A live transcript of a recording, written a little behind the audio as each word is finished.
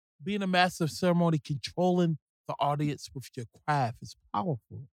being a master of ceremony, controlling the audience with your craft is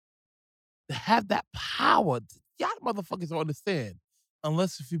powerful. To have that power, y'all motherfuckers don't understand.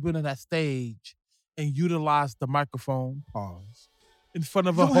 Unless if you've been on that stage and utilize the microphone, pause, in front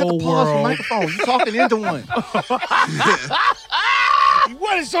of You a don't have whole to pause the world. microphone. You're talking into one.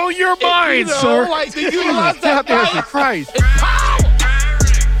 What is on your mind, You know, sir? like to utilize that Goddamn mic. Christ. It's power.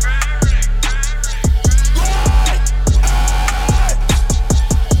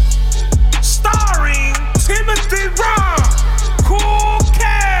 Starring Timothy Ron, Cool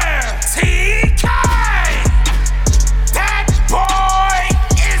Care, TK, that boy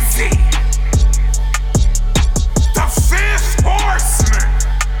Izzy, the fifth horseman,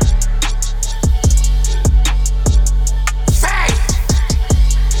 Faith,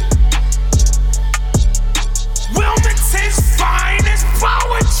 Wilmington's finest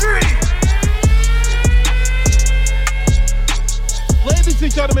poetry. Ladies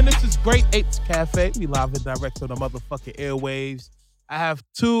and gentlemen, this is Great Apes Cafe. We live and direct on the motherfucking airwaves. I have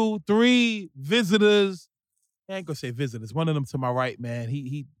 2-3 visitors. I ain't gonna say visitors. One of them to my right, man.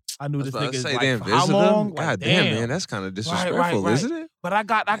 I knew this nigga say, like damn, for how visitor? long? God Like, damn, man, that's kind of disrespectful, right. isn't it? But I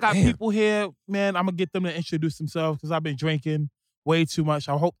got Damn. people here, man. I'm gonna get them to introduce themselves because I've been drinking way too much.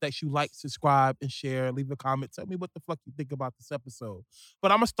 I hope that you like, subscribe, and share. Leave a comment. Tell me what the fuck you think about this episode.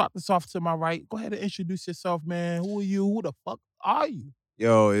 But I'm gonna start this off to my right. Go ahead and introduce yourself, man. Who are you? Who the fuck are you?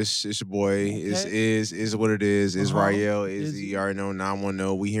 Yo, it's your boy. Okay. Is what it is. Is Rael, Izzy. Izzy. You already know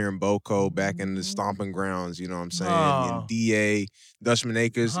 910. We here in Boco, back in the stomping grounds. You know what I'm saying? Huh. In DA, Dutchman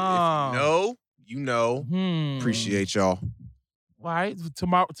Acres. Huh. If you know, you know. Appreciate y'all. All right,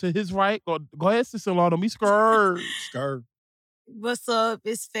 to his right. Go ahead, Sister Lana. Me skirt. Skirt. What's up?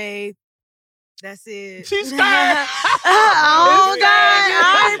 It's Faith. That's it. She's scared. Oh, God.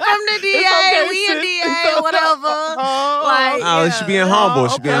 I'm from the DA. okay, We sis. in DA, whatever. Like, Oh, she being humble.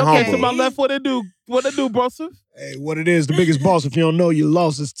 She being okay. humble. To my left, what it do? What it do, Broseph? Hey, what it is, the biggest boss. If you don't know, you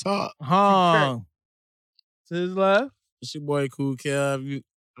lost his top. To his left. It's your boy Cool Kev.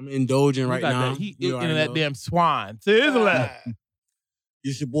 I'm indulging right now. He You in already that know. damn swine. To his left.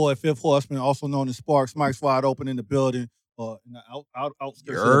 It's your boy, Fifth Horseman, also known as Sparks. Mike's wide open in the building, in the outskirts of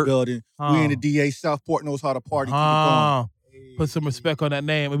the Yerp. building. We in the DA. Southport knows how to party. Keep it going. Put some respect on that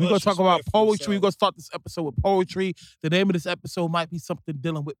name. If we're going to talk about poetry, we're going to start this episode with poetry. The name of this episode might be something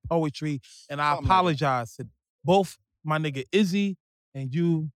dealing with poetry. And I apologize to both my nigga Izzy and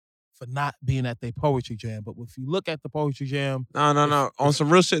you for not being at their poetry jam. But if you look at the poetry jam. No. On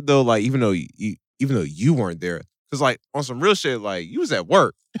some real shit though, like even though you weren't there, because like on some real shit, like you was at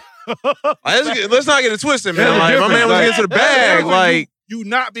work. Like, let's not get it twisted, man. Like my man was getting to the bag. Like you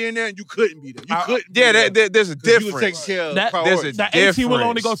not being there and you couldn't be there. You couldn't. Yeah, there's a difference. You were taking care of That- priorities. That 18 will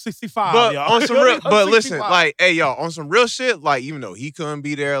only go 65. But y'all. on some real, but listen, 65. like, hey, y'all, on some real shit, like, even though he couldn't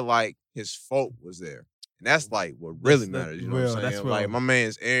be there, like, his folk was there. And that's like what really matters. You know what I'm that's saying? real. Like my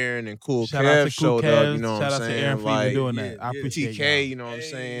man's Aaron and Cool Shout out Kev to Cool showed up. Kev. You know what Shout I'm out to saying? Aaron for Like even doing that. I appreciate TK, y'all. you know what I'm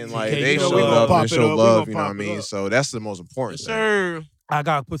saying? TK, Like you they know showed we gonna up pop and it showed up. We love. gonna You know what I pop it mean? up. So that's the most important thing. Sir. I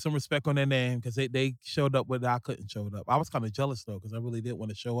gotta put some respect on their name because they showed up when I couldn't show up. I was kind of jealous though because I really didn't want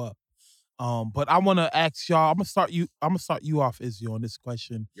to show up. But I want to ask y'all. I'm gonna start you off, Izzy, on this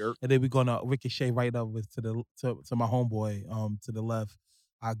question, Yerp. and then we're gonna ricochet right up with to my homeboy to the left,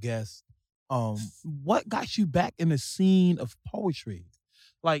 I guess. What got you back in the scene of poetry?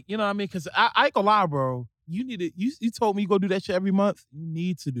 Like, you know what I mean? Because I ain't gonna lie, bro. You need it. You told me you go do that shit every month. You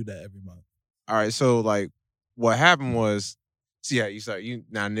need to do that every month. All right, so like what happened was, see how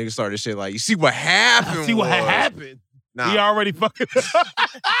now niggas started shit like, you see what happened? See what was- happened? Nah. He already fucking.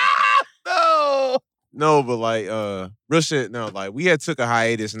 No. No, but like real shit, no, like we had took a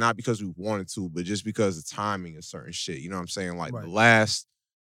hiatus not because we wanted to, but just because of timing and certain shit. You know what I'm saying? Like Right.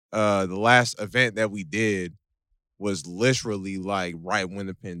 the last event that we did was literally like right when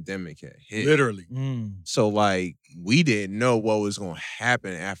the pandemic had hit. Literally. So like we didn't know what was gonna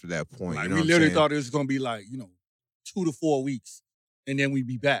happen after that point. Like, you know we what I'm literally saying? thought it was going to be like, 2 to 4 weeks, and then we'd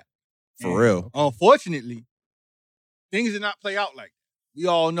be back. For And real. Unfortunately, things did not play out like that. We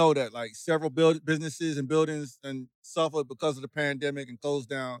all know that like several businesses and buildings and suffered because of the pandemic and closed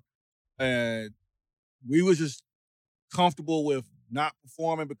down. And we was just comfortable with not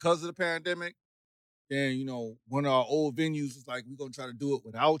performing because of the pandemic. Then, one of our old venues was like, we're going to try to do it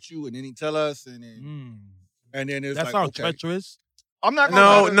without you. And then he tell us, and then it's That like, sounds okay. treacherous. I'm not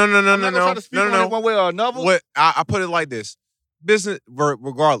No, going to try to speak on no. it one way or another. What I put it like this: business,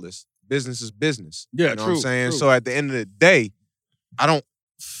 regardless, business is business. Yeah, you know true, what I'm saying. true. So at the end of the day, I don't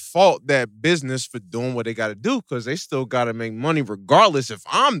fault that business for doing what they got to do because they still got to make money, regardless if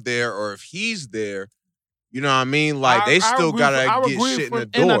I'm there or if he's there. You know what I mean? Like they still gotta get shit in the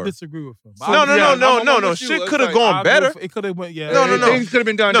door. And I disagree with him. No. Shit could have gone better. It could have went. Yeah. No. Things could have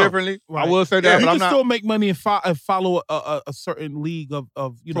been done differently. Right. I will say that. Yeah, but you I'm can not still make money and follow a certain league of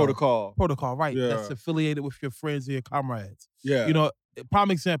protocol. Protocol, right? Yeah. That's affiliated with your friends and your comrades. Yeah. You know,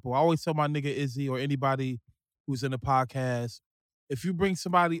 prime example. I always tell my nigga Izzy or anybody who's in the podcast, if you bring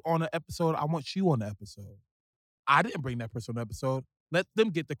somebody on an episode, I want you on the episode. I didn't bring that person on the episode. Let them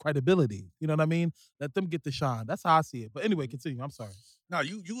get the credibility. You know what I mean? Let them get the shine. That's how I see it. But anyway, continue. I'm sorry. No,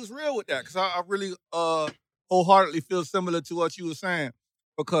 you was real with that because I really wholeheartedly feel similar to what you were saying.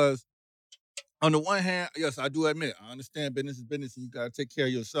 Because on the one hand, yes, I do admit, I understand business is business and you got to take care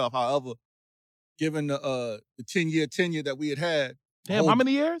of yourself. However, given the 10-year tenure that we had. Damn, how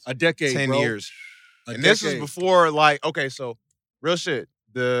many years? A decade, 10 bro. years. This is before, like, okay, so real shit.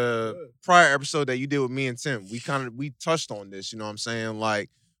 The prior episode that you did with me and Tim, we touched on this, you know what I'm saying? Like,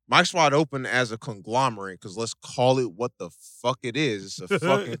 Mike's Wide Open as a conglomerate, because let's call it what the fuck it is. It's a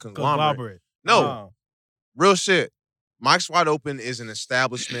fucking conglomerate. No, real shit. Mike's Wide Open is an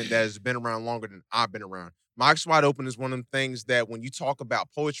establishment that has been around longer than I've been around. Mike's Wide Open is one of them things that when you talk about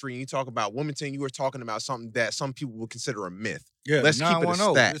poetry and you talk about Wilmington, you are talking about something that some people would consider a myth. Yeah, let's keep it a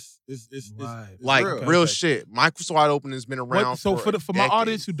stat. It's like real shit. Mike's Wide Open has been around. So for my decades.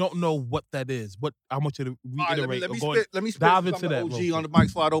 audience who don't know what that is, I want you to reiterate. Let me spit dive into that. OG on the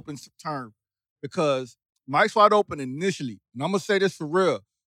Mike's Wide Open term, because Mike's Wide Open initially, and I'm gonna say this for real.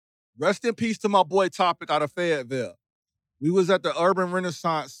 Rest in peace to my boy Topic out of Fayetteville. We was at the Urban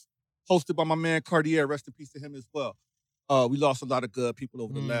Renaissance hosted by my man Cartier. Rest in peace to him as well. We lost a lot of good people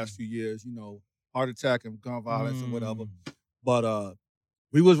over the last few years, you know, heart attack and gun violence and whatever. But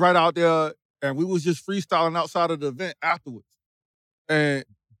we was right out there and we was just freestyling outside of the event afterwards. And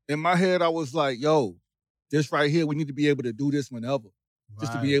in my head, I was like, yo, this right here, we need to be able to do this whenever.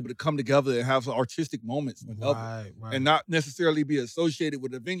 Just to be able to come together and have some artistic moments whenever. And not necessarily be associated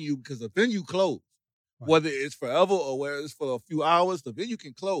with a venue because the venue closed. Whether it's forever or whether it's for a few hours, the venue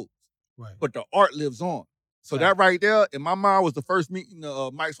can close. But the art lives on. So that right there, in my mind, was the first meeting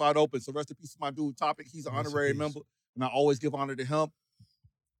of Mike's Wide Open. So rest in peace to my dude Topic. He's an honorary member, and I always give honor to him.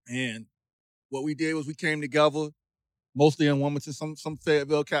 And what we did was we came together, mostly in Wilmington. Some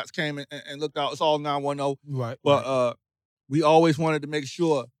Fayetteville cats came and looked out. It's all 910. But we always wanted to make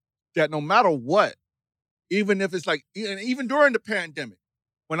sure that no matter what, even if it's like, even during the pandemic,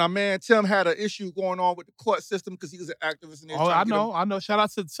 when our man Tim had an issue going on with the court system because he was an activist. And I know. Shout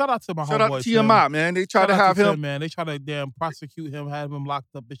out to my homeboy. Shout out to TMI, man. They tried to have him. Tim, man. They tried to damn prosecute him, have him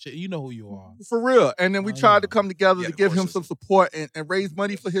locked up and shit. You know who you are. For real. And then we tried to come together to give him some support and raise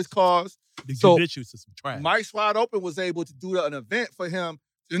money for his cause. So Mike's Wide Open was able to do an event for him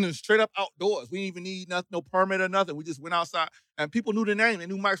straight up outdoors. We didn't even need nothing, no permit or nothing. We just went outside and people knew the name. They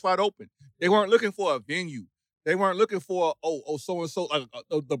knew Mike's Wide Open. They weren't looking for a venue. They weren't looking for, so-and-so. Like,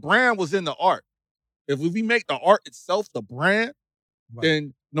 the brand was in the art. If we make the art itself the brand,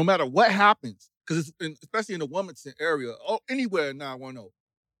 then no matter what happens, because especially in the Wilmington area, or anywhere in 910,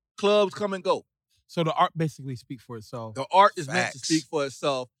 clubs come and go. So the art basically speaks for itself. The art is meant to speak for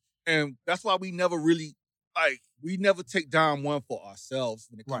itself. And that's why we never really, we never take down one for ourselves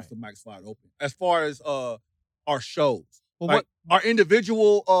when it comes to Mike's Wide Open. As far as our shows. Well, our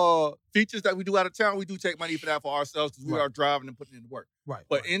individual features that we do out of town, we do take money for that for ourselves because we are driving and putting in the work.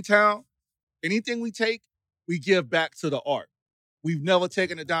 But in town, anything we take, we give back to the art. We've never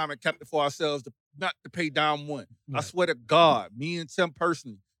taken a dime and kept it for ourselves, not to pay down one. I swear to God, me and Tim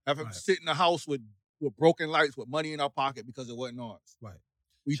personally have sit in the house with broken lights with money in our pocket because it wasn't ours.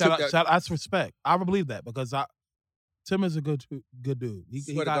 We that's respect. I believe that because Tim is a good dude.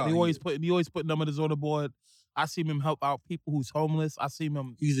 He always put numbers on the board. I seen him help out people who's homeless. I seen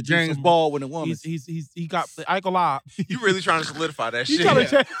him. He's a James Baldwin woman. He got. I ain't gonna lie. You really trying to solidify that shit?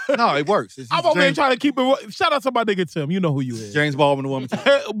 No, it works. I'm over here trying to keep it. Shout out to my nigga Tim. You know who you is. James Baldwin, the woman.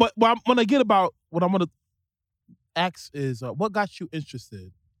 But what I'm gonna get about what I'm gonna ask is what got you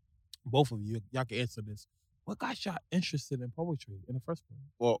interested. Both of you, y'all can answer this. What got y'all interested in poetry in the first place?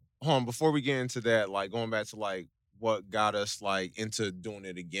 Well, hold on. Before we get into that, like going back to like what got us like into doing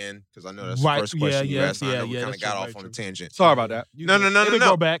it again, because I know that's the first question you asked. I know we kind of got off on a tangent. Sorry about that. No.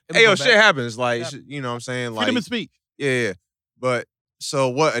 Go back. Hey, yo, shit happens. Like, you know what I'm saying? Like, freedom of speech. Yeah. But so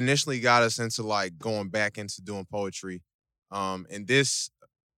what initially got us into like going back into doing poetry, and this,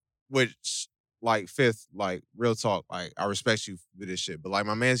 which like fifth, like real talk, like I respect you for this shit, but like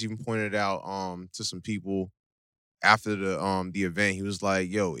my man's even pointed out to some people after the event. He was like,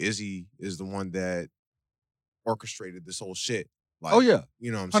 yo, Izzy is the one that orchestrated this whole shit. Like,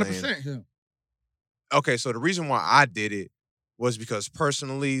 you know what I'm 100%, saying? 100%. Okay, so the reason why I did it was because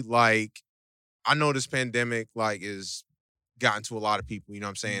personally, like, I know this pandemic like is gotten to a lot of people, you know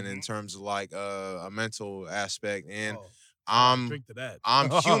what I'm saying, in terms of like a mental aspect. And Drink to that. I'm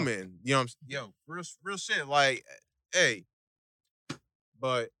human. You know what I'm real shit. Like, hey,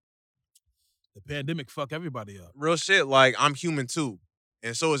 but the pandemic fuck everybody up. Real shit, like I'm human too.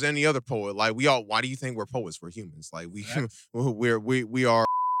 And so is any other poet. Like why do you think we're poets? We're humans. Like we are.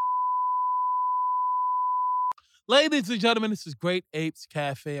 Ladies and gentlemen, this is Great Apes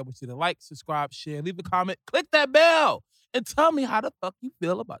Cafe. I want you to like, subscribe, share, leave a comment, click that bell, and tell me how the fuck you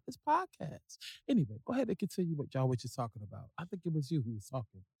feel about this podcast. Anyway, go ahead and continue what you're talking about. I think it was you who was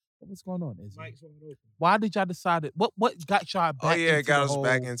talking. What's going on, Izzy? Why did y'all decide it? What got y'all back? Oh yeah, it got us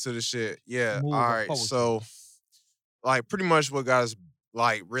back into the shit. Yeah. All right. So, like, pretty much what got us,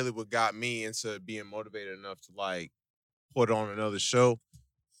 like, really what got me into being motivated enough to like put on another show.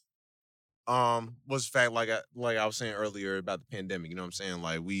 Was the fact like I was saying earlier about the pandemic, you know what I'm saying?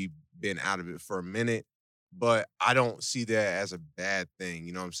 Like we've been out of it for a minute, but I don't see that as a bad thing,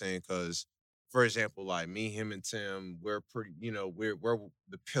 you know what I'm saying? Because, for example, like me, him, and Tim, we're pretty, you know, we're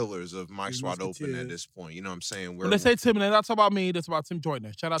the pillars of Mike's Wide Open at this point, you know what I'm saying? When they say Tim, and that's about me, that's about Tim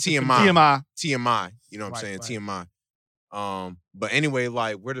Joyner. Shout out to TMI, you know what I'm saying? Right. TMI. But anyway,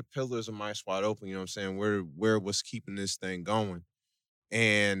 like we're the pillars of Mike's Wide Open, you know what I'm saying? We're what's keeping this thing going.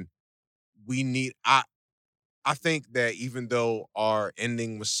 And we need, I think that even though our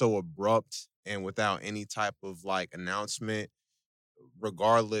ending was so abrupt and without any type of like announcement,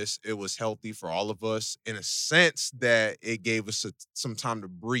 regardless, it was healthy for all of us in a sense that it gave us some time to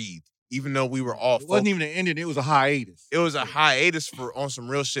breathe. Even though we were all It wasn't even an ending, it was a hiatus. It was a hiatus on some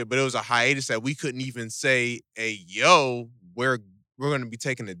real shit, but it was a hiatus that we couldn't even say, hey, yo, we're going to be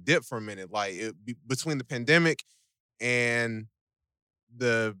taking a dip for a minute. Like between the pandemic and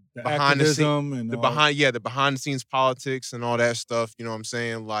the behind the scenes, the behind the scenes politics and all that stuff, you know what I'm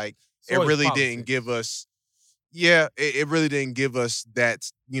saying? Like it really didn't give us, it really didn't give us that,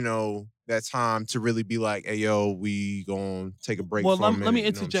 you know, that time to really be like, hey yo, we gonna take a break. Well, let me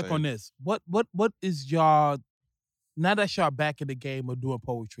interject on this. What is y'all, now that y'all back in the game of doing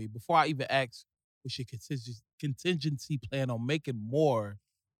poetry, before I even ask what's your contingency plan on making more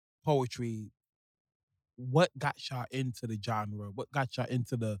poetry, what got y'all into the genre? What got y'all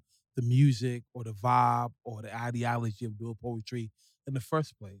into the music or the vibe or the ideology of doing poetry in the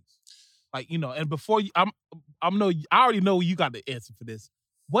first place? Like, you know, and before you, I already know you got the answer for this.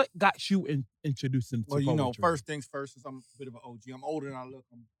 What got you introduced into poetry? Well, you know, first things first, since I'm a bit of an OG, I'm older than I look.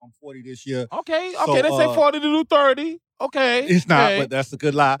 I'm 40 this year. Okay, so, they say 40 to do 30. Okay. It's not, but that's a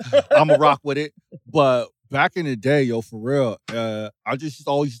good lie. I'm going to rock with it. But back in the day, yo, for real, I just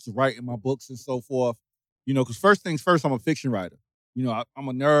always used to write in my books and so forth. You know, because first things first, I'm a fiction writer. You know, I'm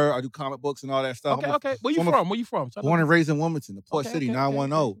a nerd. I do comic books and all that stuff. Okay. Where you from? Born and raised in Wilmington, the Port City,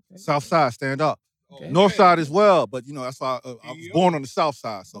 910. Okay. South Side, stand up. Okay. North side as well, but you know, that's why I was born on the south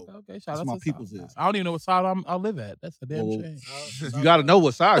side, so that's my people's is. I don't even know what side I live at. That's a damn shame. You got to know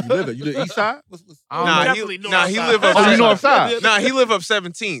what side you live at. You the east side? He live up. Oh, you north side? Nah, he live up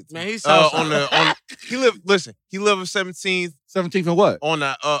 17th. Man, he's south side. He live up 17th. 17th and what? On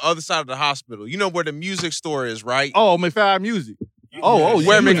the other side of the hospital. You know where the music store is, right? Oh, McFadden Music.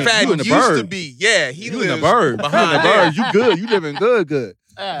 Where McFadden used to be. Yeah, he lives in the bird. behind there. You good. You living good.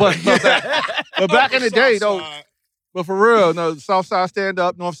 But back in the day, though, but for real, no, south side stand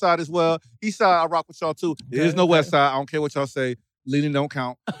up, north side as well. East side, I rock with y'all too. There is no west side. I don't care what y'all say. Leaning don't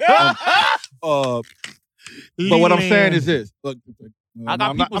count. But what I'm saying is this. Look,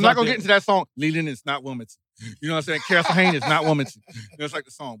 I'm not going to get into that song. Leaning is not Wilmington. You know what I'm saying? Castle Hayne is not Wilmington. It's like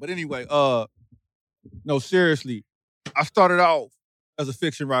the song. But anyway, no, seriously. I started out as a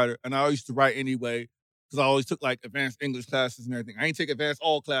fiction writer, and I used to write anyway, because I always took like advanced English classes and everything. I ain't take advanced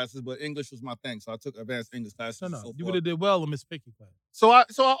all classes, but English was my thing, so I took advanced English classes. No, so you would have did well in Miss Picky class. So I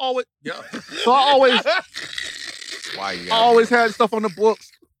always had stuff on the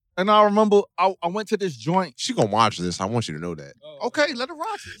books. And I remember I went to this joint. She gonna watch this. I want you to know that. Okay, let her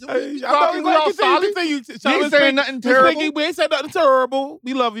watch it. We ain't saying nothing terrible. We ain't saying nothing terrible.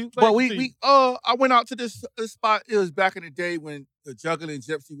 We love you. But I went out to this spot. It was back in the day when the Juggling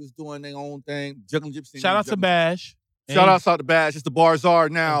Gypsy was doing their own thing. Juggling Gypsy. Shout out to Bash. Shout out to Bash. It's the Bazaar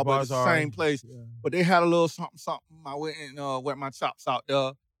now, but it's the same place. Yeah. But they had a little something. I went and wet my chops out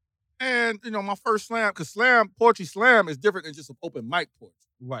there. And, you know, my first slam, because poetry slam is different than just an open mic poetry.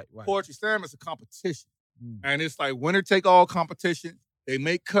 Right. Poetry slam is a competition. And it's like winner take all competition. They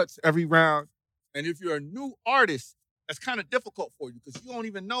make cuts every round. And if you're a new artist, that's kind of difficult for you because you don't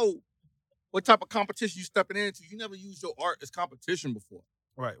even know what type of competition you're stepping into. You never used your art as competition before.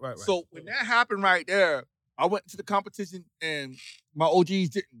 Right. So when that happened right there, I went to the competition and my OGs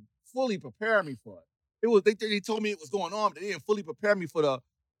didn't fully prepare me for it. It was they told me it was going on, but they didn't fully prepare me for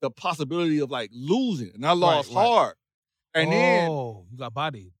the possibility of like losing, and I lost hard. And then, you got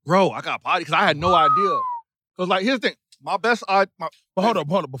bodied, bro. I got bodied because I had no idea. Because like, here's the thing. But hold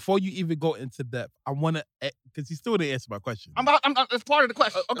on. Before you even go into depth, I want to, because you still didn't answer my question. It's part of the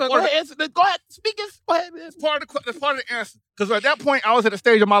question. Okay, go ahead, answer. Go ahead, speak it. Go ahead, man. It's part of the answer. Because at that point, I was at a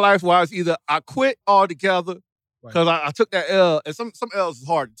stage of my life where I was either I quit altogether because I took that L, and some L's is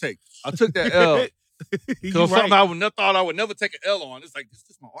hard to take. I took that L because something I would never thought I would never take an L on. It's like, this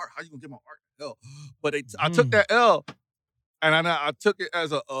is my art. How you gonna get my art an L? But I took that L, and I took it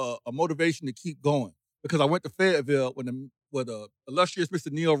as a motivation to keep going. Because I went to Fayetteville with the illustrious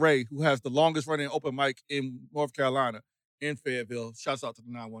Mr. Neil Ray, who has the longest running open mic in North Carolina, in Fayetteville. Shouts out to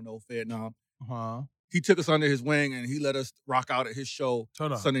the 910 Vietnam. He took us under his wing and he let us rock out at his show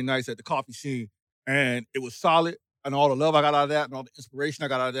Sunday nights at the Coffee Scene. And it was solid. And all the love I got out of that and all the inspiration I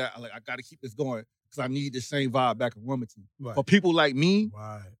got out of that, I got to keep this going because I need the same vibe back in Wilmington. Right. For people like me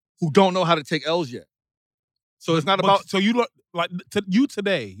who don't know how to take L's yet. So it's not about... So you look like, you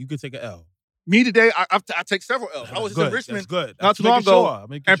today, you could take an L. Me today, I take several L's. I was just in Richmond not too long ago,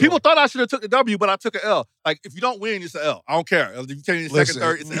 and people thought I should have took the W, but I took an L. Like, if you don't win, it's an L. I don't care. If you take it in second,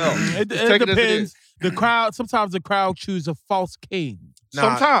 third, it's an L. It depends. The crowd, sometimes the crowd choose a false king.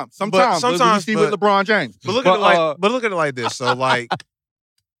 Sometimes you see with LeBron James. But look at it like this. So like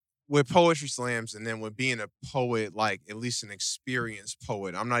with poetry slams, and then with being a poet, like at least an experienced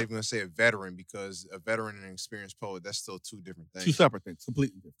poet. I'm not even gonna say a veteran because a veteran and an experienced poet, that's still two different things. Two separate things,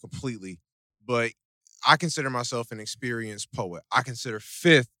 completely. But I consider myself an experienced poet. I consider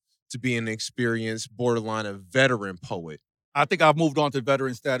Fifth to be an experienced, borderline a veteran poet. I think I've moved on to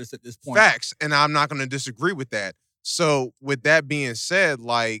veteran status at this point. Facts, and I'm not going to disagree with that. So with that being said,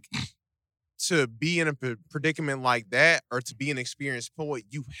 like, to be in a predicament like that or to be an experienced poet,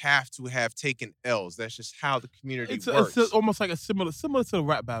 you have to have taken L's. That's just how the community works. It's almost like similar to the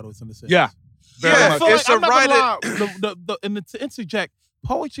rap battles in the sense. Yeah. It's a writer. To interject,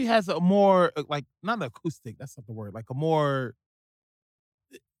 poetry has a more, like, not acoustic, that's not the word, like a more,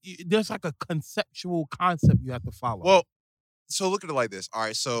 there's like a conceptual concept you have to follow. Well, so look at it like this. All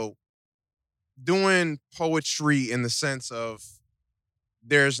right, so doing poetry in the sense of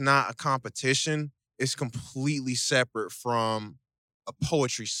there's not a competition, it's completely separate from a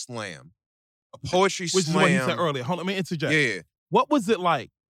poetry slam. A poetry slam. Which is what you said earlier. Hold on, let me interject. Yeah. What was it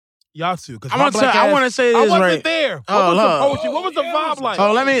like? Y'all two, because I want to say this. I wasn't there. What was the poetry? What was the vibe like?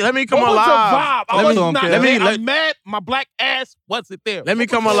 Oh, let me come alive. What was the vibe? I'm mad. My black ass wasn't there. Let me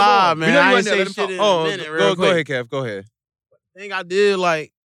come alive, man. I ain't say shit in a minute. Go ahead, Kev. Go ahead. The thing I did,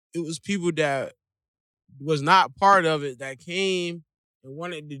 like, it was people that was not part of it that came and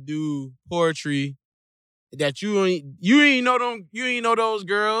wanted to do poetry. That you ain't know those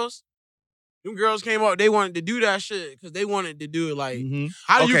girls. Them girls came up, they wanted to do that shit because they wanted to do it. Like,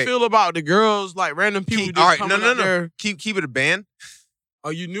 how do you feel about the girls, like random people just coming up there? Keep it a band.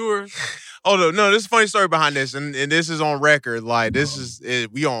 Oh, you knew her? Oh, no, this is a funny story behind this, and this is on record. Like, this is,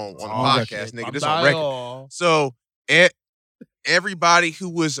 we on the podcast, nigga. This on record. So, everybody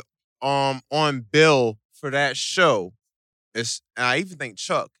who was on bill for that show, and I even think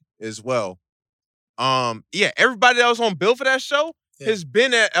Chuck as well. Everybody that was on bill for that show has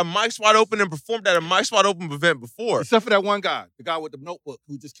been at a Mike's Wide Open and performed at a Mike's Wide Open event before. Except for that one guy, the guy with the notebook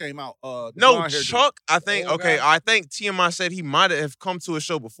who just came out. No, Chuck, I think, I think TMI said he might have come to a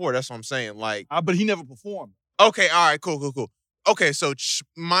show before. That's what I'm saying. Like, but he never performed. Okay, all right, cool. Okay, so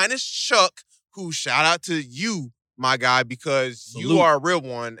minus Chuck, who shout out to you, my guy, because you are a real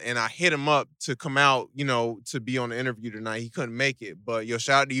one, and I hit him up to come out, to be on the interview tonight. He couldn't make it, but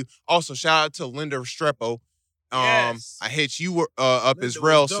shout out to you. Also, shout out to Linda Restrepo. I hit you up Linda as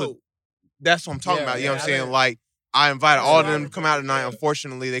well. So that's what I'm talking about. You know what I'm saying? Like, I invited all of them to come out tonight.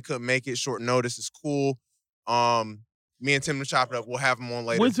 Unfortunately, they couldn't make it. Short notice. It's cool. Me and Tim to chop it up. We'll have them on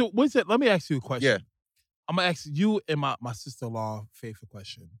later. When's it? Let me ask you a question. Yeah. I'm gonna ask you and my sister-in-law Faith a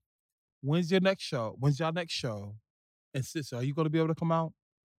question. When's your next show? When's y'all next show? And sister, are you gonna be able to come out?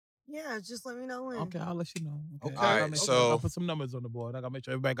 Yeah, just let me know when. Okay, I'll let you know. Okay. All right, so I'll put some numbers on the board. I gotta make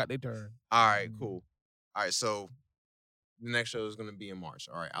sure everybody got their turn. All right, cool. All right, so the next show is gonna be in March.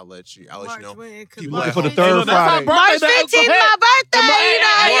 All right, I'll let you know. Keep looking for the third Friday. March 15th, my birthday.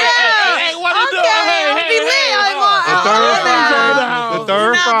 Hey, what to do? The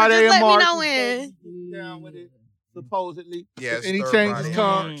third Friday in March. Let me know when. Down with it. Supposedly. Yes. Any changes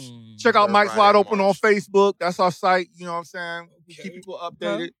come. Check out Mike's Wide Open on Facebook. That's our site. You know what I'm saying? Keep people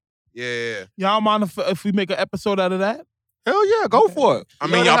updated. Yeah. Y'all mind if we make an episode out of that? Hell yeah, go for it. I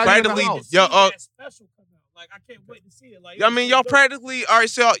mean, y'all practically, Like I can't wait to see it. Like I mean, y'all practically all right.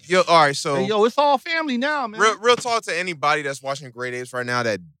 So all right. So Hey, yo, it's all family now, man. real talk to anybody that's watching Great Apes right now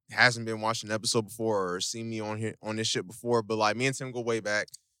that hasn't been watching an episode before or seen me on here on this shit before. But like me and Tim go way back.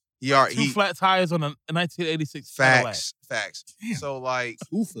 Two flat tires on a 1986 Cadillac. Facts. Damn. So like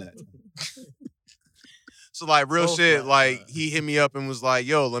Two flat. So like real So shit, flat, like he hit me up and was like,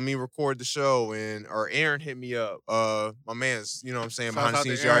 "Yo, let me record the show." Or Aaron hit me up. My man's, you know what I'm saying, behind the Shout out to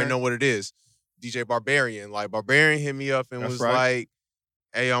scenes, you already Aaron. know what it is. DJ Barbarian. Like Barbarian hit me up and That's was right. like,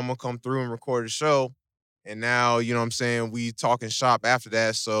 "Hey, I'm gonna come through and record the show." And now, you know what I'm saying, we talking shop after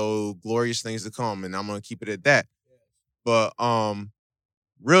that, so glorious things to come, and I'm gonna keep it at that. But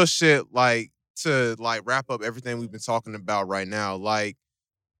real shit, like to like wrap up everything we've been talking about right now, like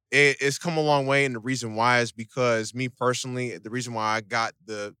it's come a long way, and the reason why is because me personally, the reason why I got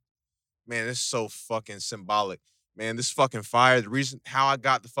man, it's so fucking symbolic. Man, this fucking fire, the reason how I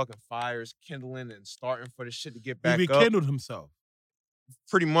got the fucking fire is kindling and starting for the shit to get back He up. rekindled himself.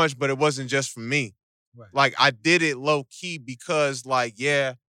 Pretty much, but it wasn't just for me. Right. Like I did it low key because like,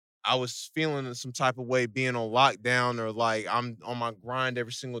 yeah, I was feeling some type of way being on lockdown or like I'm on my grind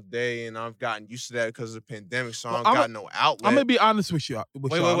every single day and I've gotten used to that because of the pandemic, so I Well, don't got no outlet. I'm gonna be honest with you.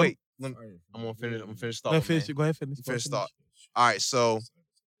 Wait. I'm gonna finish. I'm gonna finish thought. Go ahead, finish. Finish thought. All right, so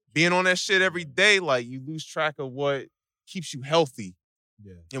being on that shit every day, like you lose track of what keeps you healthy.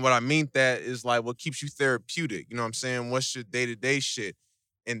 Yeah. And what I mean that is like what keeps you therapeutic. You know what I'm saying? What's your day-to-day shit?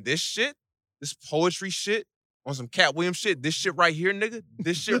 And this shit, this poetry shit, on some Cat Williams shit, this shit right here, nigga.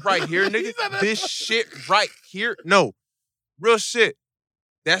 This shit right here, nigga. This shit right here. No. Real shit.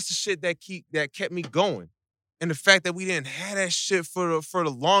 That's the shit that kept me going. And the fact that we didn't have that shit for the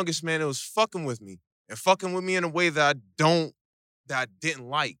longest, man, it was fucking with me. And fucking with me in a way that I didn't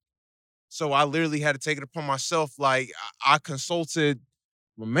like. So I literally had to take it upon myself. Like I consulted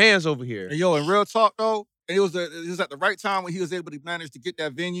my man's over here. And yo, in real talk though, it was at the right time when he was able to manage to get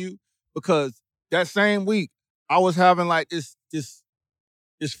that venue, because that same week I was having like this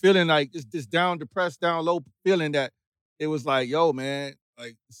feeling like this down, depressed, down low feeling that it was like, yo, man,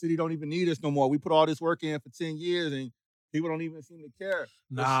 like the city don't even need us no more. We put all this work in for 10 years and people don't even seem to care.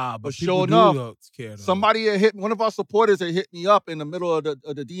 Nah, but sure people enough, do care. Though. somebody had hit, one of our supporters had hit me up in the middle of the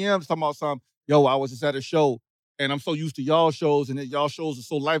DMs talking about something. Yo, I was just at a show and I'm so used to y'all shows and y'all shows are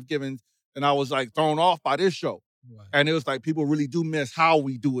so life-giving. And I was like thrown off by this show. Right. And it was like people really do miss how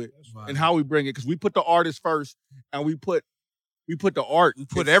we do it and how we bring it. Because we put the artist first and we put the art. We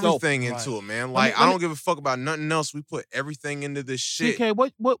put itself. everything into it, man. Like I don't give a fuck about nothing else. We put everything into this shit. TK,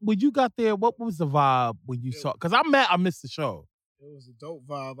 what when you got there, what was the vibe when you saw? Because I missed the show. It was a dope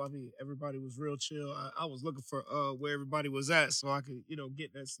vibe. I mean, everybody was real chill. I was looking for where everybody was at so I could,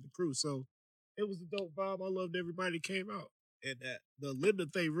 get that to the crew. So it was a dope vibe. I loved everybody that came out. And that the Linda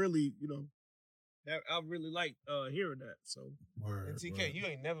thing really, that I really liked hearing that. So And TK, you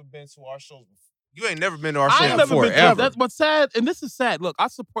ain't never been to our shows before. You ain't never been to our shows I ain't never before, been ever. That's what's sad, and this is sad. Look,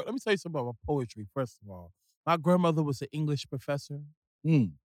 let me tell you something about poetry, first of all. My grandmother was an English professor.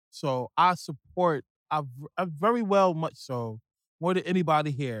 So I support, I very well much so, more than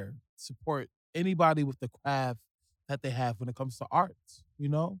anybody here, support anybody with the craft that they have when it comes to arts,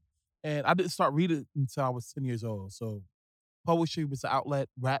 And I didn't start reading until I was 10 years old. So poetry was an outlet,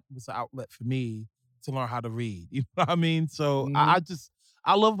 rap was an outlet for me to learn how to read. You know what I mean? So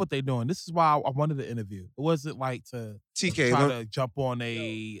I love what they're doing. This is why I wanted to interview. It wasn't like to try to jump on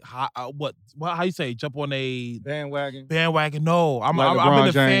a how you say jump on a bandwagon. No, I've Like been LeBron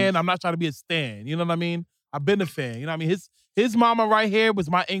a James. fan. I'm not trying to be a stan. You know what I mean? I've been a fan. You know what I mean? His mama right here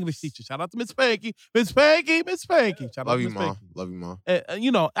was my English teacher. Shout out to Miss Spanky. Miss Spanky. Shout out Love to you, Miss Ma. Spanky. Love you,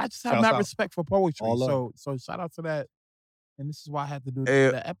 Ma. I just have Shouts mad out. respect for poetry. All love. So shout out to that. And this is why I had to do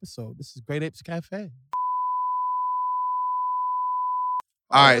Hey, that episode. This is Great Apes Cafe.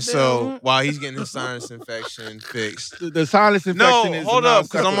 All right, so while he's getting his sinus infection fixed. The sinus infection is hold up,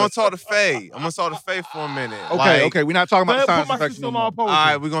 because I'm non-sequitur. gonna talk to Faye. I'm gonna talk to Faye for a minute. Okay, we're not talking about the sinus infection no more. All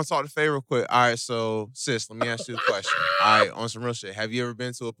right, we're gonna talk to Faye real quick. All right, so sis, let me ask you a question. All right, on some real shit. Have you ever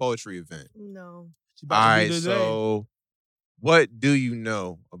been to a poetry event? No. All right, so what do you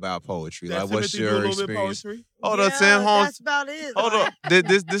know about poetry? That Like, what's Timothy do a your little bit experience? poetry? Hold up, Tim. Hold on. That's about it. Hold like, up.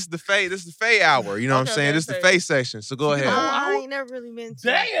 This is the Faye hour. You know what I'm Okay, saying? okay, This is the Faye. Faye section. So go ahead. I ain't never really been to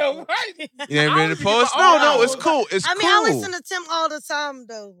Damn, right? You ain't been to I poets? don't No, even- it's cool. It's I mean, cool. I listen to Tim all the time,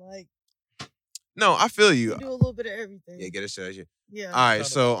 though. Like, No, I feel you. we do a little bit of everything. Yeah, get it shut. Yeah. All right,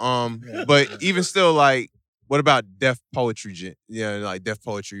 so but even still, like, what about deaf poetry? Yeah, like deaf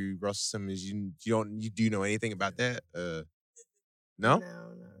poetry. Russell Simmons. Do you know anything about that? No.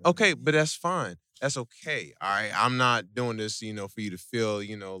 No. Okay, but that's fine. That's okay. All right, I'm not doing this, for you to feel,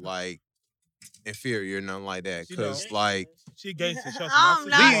 like inferior or nothing like that. She Cause don't. like She gangster. Trust me. I'm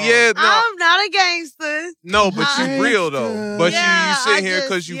not. yeah, no. I'm not a gangster. no, but you real though. But Yeah, you sitting I here just-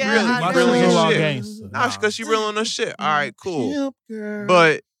 because you yeah, really I you My know. really sister-in-law your shit. gangster. Nah, because she real on her shit. All right, cool. Girl.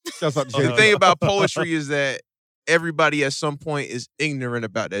 But Shouts out to the Jay. thing about poetry is that everybody at some point is ignorant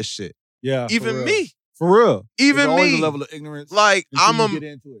about that shit. Yeah, for Even real. me. For real. Even There's always me. a level of ignorance. Like until I'm you a get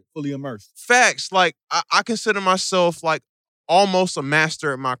into it, fully immersed. facts. Like I consider myself like almost a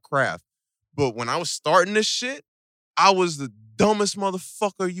master at my craft. But when I was starting this shit, I was the dumbest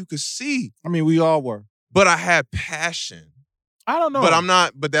motherfucker you could see. I mean, we all were. But I had passion. I don't know. But I'm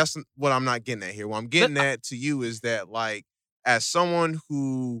not, but that's what I'm not getting at here. What I'm getting at to you is that, like, as someone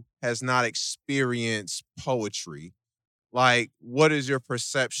who has not experienced poetry, like, what is your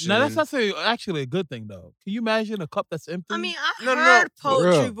perception? Now that's actually a good thing though. Can you imagine a cup that's empty? I mean, I No, no, heard no. For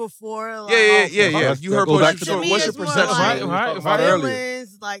real. poetry before. Like, yeah. That You heard goes back poetry. to So the- what's your it's more perception? like Right.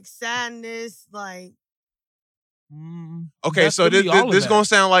 feelings, like sadness, like Okay, That's so gonna be all of this that. gonna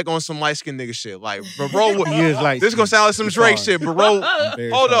sound like on some light skinned nigga shit. Like, bro, He is like this gonna sound like some Drake shit, but bro,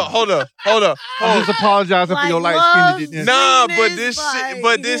 hold up. I'm just apologizing for Like your light love, skinnedness. Nah, but Sweetness, this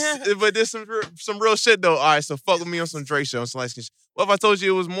like- shit, but this some real shit though. All right, so fuck with me on some Drake shit, on some light skin shit. What if I told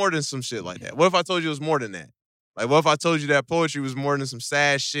you it was more than some shit like that? What if I told you it was more than that? Like, what if I told you that poetry was more than some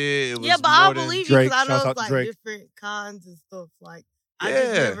sad shit? It was yeah, but more I than- believe you Drake, because I know shouts out it's to like Drake. different kinds and stuff. Like I just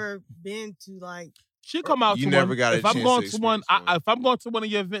Yeah. never been to like. She'll come out You to never one. got a If I'm chance going to to one, experience one. if I'm going to one of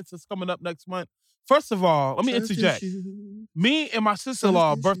your events that's coming up next month, first of all, let me interject. Me and my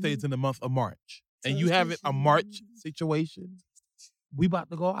sister-in-law birthday is in the month of March, and you have it a March situation. We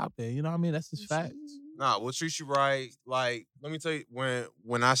about to go out there. You know what I mean? That's just facts. Nah, we'll treat you right. Like, let me tell you,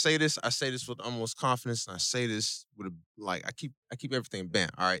 when I say this with utmost confidence, and I say this with I keep everything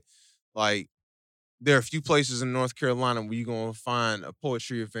bent. All right, like. There are a few places in North Carolina where you're gonna find a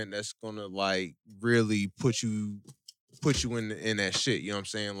poetry event that's gonna like really put you in that shit. You know what I'm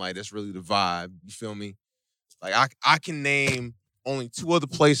saying? Like that's really the vibe. You feel me? Like I can name only 2 other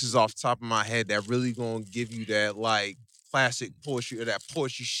places off the top of my head that really gonna give you that like classic poetry or that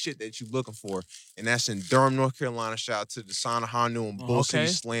poetry shit that you're looking for. And that's in Durham, North Carolina. Shout out to the Sana Hanu and Bull City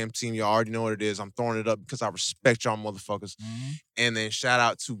Okay. Slam team. Y'all already know what it is. I'm throwing it up because I respect y'all motherfuckers. And then shout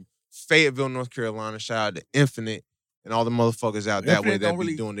out to Fayetteville, North Carolina. Shout out to Infinite and all the motherfuckers out that way Infinite that don't be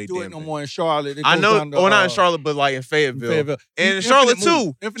really doing their do it damn no thing. more in Charlotte. It I goes know, down to, well, not in Charlotte, but like in Fayetteville. Fayetteville. And in Infinite Charlotte move.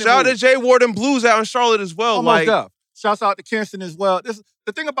 too. Infinite Shout out move. to Jay Ward and Blues out in Charlotte as well. Almost Like, up. Shouts out to Kinston as well.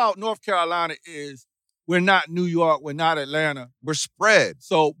 The thing about North Carolina is we're not New York, we're not Atlanta. we're spread.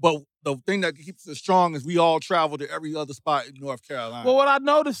 So, but the thing that keeps us strong is we all travel to every other spot in North Carolina. Well, what I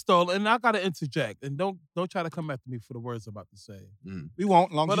noticed though, and I gotta interject, and don't try to come after me for the words I'm about to say. we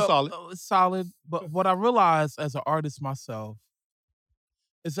won't, long as But you solid. it's solid. But what I realized as an artist myself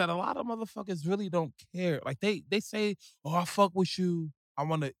is that a lot of motherfuckers really don't care. Like they say, "Oh, I fuck with you.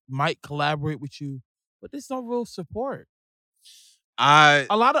 might collaborate with you," but there's no real support. A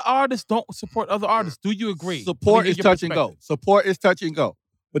lot of artists don't support other artists. Do you agree? Support Let me is get your touch and go. perspective. Support is touch and go.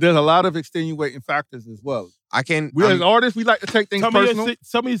 But there's a lot of extenuating factors as well. We as artists, we like to take things personal.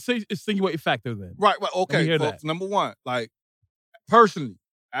 Tell me your insinuating factor then. Right, Let me okay. hear So, that. number one, like personally,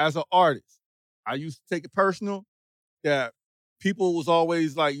 as an artist, I used to take it personal that people was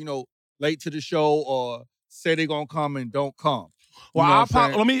always like, late to the show or say they're gonna come and don't come. Well, You know what I'm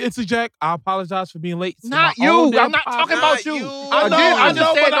saying? let me interject. I apologize for being late. to Not my own you. damn I'm not talking podcast. about you. I know, Again, I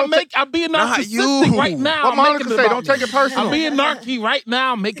know, said but don't I'm being Not narcissistic you. right now. What I'm Monica making it say, about don't me. take it personal. I'm being narky right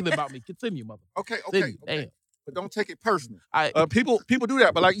now. I'm making it about me. Continue, mother. Okay. Continue. Damn. But don't take it personal. I, People do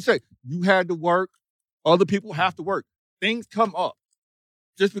that, but like you say, you had to work. Other people have to work. Things come up.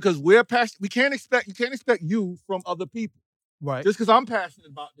 Just because we're passionate, you can't expect you from other people. right. Just because I'm passionate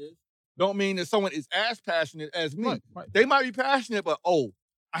about this, don't mean that someone is as passionate as me. Right. They might be passionate, but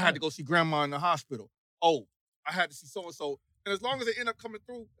I had to go see grandma in the hospital. Oh, I had to see so and so. And as long as they end up coming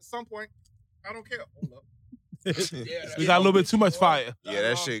through at some point, I don't care. Hold up. We got a little bit too much fire. Yeah,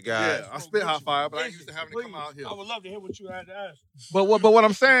 that shit got. Yeah, I spit hot fire, but I used to having to come out here. I would love to hear what you had to ask. But what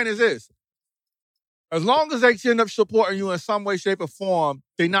I'm saying is this. As long as they end up supporting you in some way, shape, or form,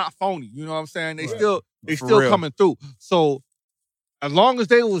 they not phony. You know what I'm saying? They Right. For still real. coming through. So as long as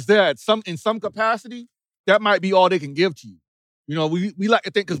they was there in some capacity, that might be all they can give to you. We like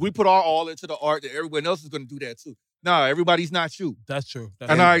to think because we put our all into the art that everyone else is going to do that too. No, everybody's not you. That's true.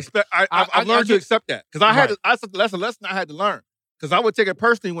 That's And true. I expect I've learned to get- accept that. Because I had Right. that's a lesson I had to learn. Because I would take it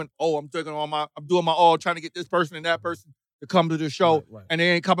personally when, I'm doing my all trying to get this person and that person to come to the show Right. and they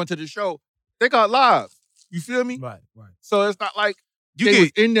ain't coming to the show. They got lives. You feel me? Right. So it's not like You they get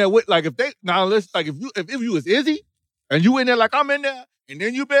was in there with if you was Izzy and you in there like I'm in there and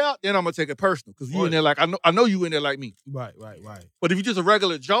then you bail, then I'm gonna take it personal because you in there like I know you in there like me. Right. But if you're just a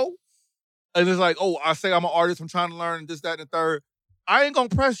regular Joe, and it's like, oh, I say I'm an artist, I'm trying to learn this, that, and the third, I ain't gonna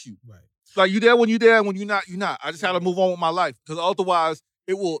press you. Right. Like you there when you there, when you're not, you're not. I just had to move on with my life because otherwise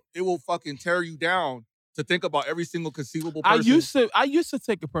it will fucking tear you down to think about every single conceivable person. I used to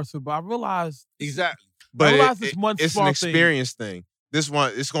take it personal, but I realized exactly. But it's an experience thing. This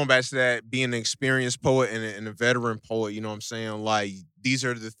one, it's going back to that being an experienced poet and a veteran poet. You know what I'm saying? Like these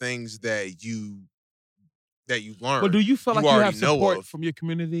are the things that you learn. But do you feel like you have know support of. from your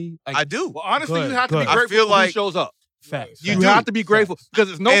community? Like, I do. Well, honestly, Good, you have to be good. grateful I feel for like- who shows up. Facts. You do. have to be grateful because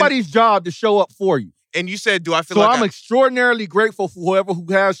it's nobody's job to show up for you. And you said, do I feel So like I'm extraordinarily grateful for whoever who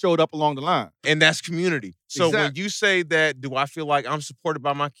has showed up along the line. and that's community. So when Exactly. you say that, do I feel like I'm supported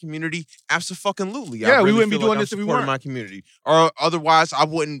by my community? Absolutely. Yeah, I we really wouldn't be feel doing like this I'm if we supported weren't. my community. Or otherwise,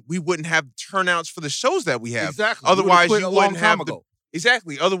 we wouldn't have turnouts for the shows that we have. Exactly. Otherwise, we you a wouldn't long have time ago.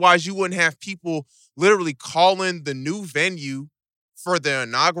 Exactly. Otherwise, you wouldn't have people literally calling the new venue for the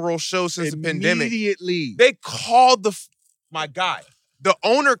inaugural show since the pandemic. Immediately. They called my guy. The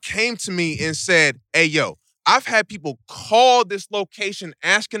owner came to me and said, "Hey, yo, I've had people call this location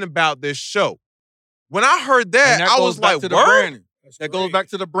asking about this show." When I heard that, And I goes was back like, to the "Word?" branding. That goes back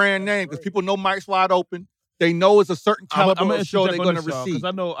to the brand name because people know Mike's Wide Open. They know it's a certain caliber of show they're going to receive. because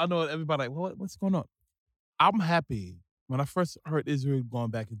I know everybody. Like, what's going on? I'm happy when I first heard Israel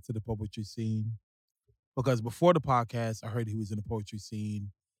going back into the poetry scene because before the podcast, I heard he was in the poetry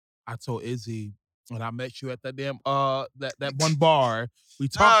scene. I told Izzy when I met you at that damn that one bar. We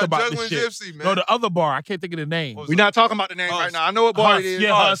talked about Juggling this shit. Gypsy, man. No, the other bar. I can't think of the name. We're not talking about the name right now. I know what bar it is.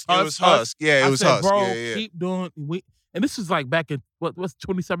 Yeah, Husk. It was Husk. Yeah, it was I said, Husk. bro, Yeah. keep doing. And this is like back in what's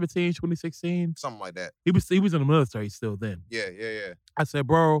 2017, 2016. Something like that. He was in the military still then. Yeah. I said,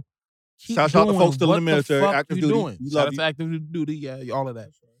 bro, keep Shout out to doing folks still in what the military, fuck active you duty. doing. We Shout love out you. to active duty, yeah, all of that.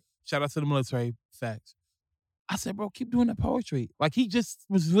 Shout out to the military, facts. I said, bro, keep doing that poetry. Like he just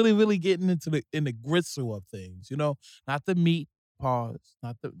was really, really getting into the gristle of things, you know, not the meat, pause,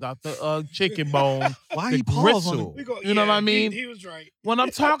 not the chicken bone. Why the he paused on gristle. it? You know what I mean? He was right. When I'm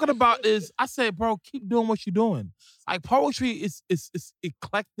talking about is, I said, bro, keep doing what you're doing. Like poetry is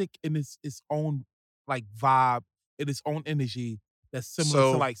eclectic in its own like vibe, in its own energy that's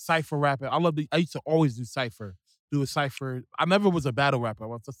similar to like cipher rapping. I used to always do cipher. Do a cipher. I never was a battle rapper. I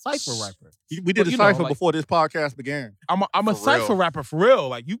was a cipher rapper. We did But, a you know, cipher like- before this podcast began. I'm a For cipher real. rapper for real.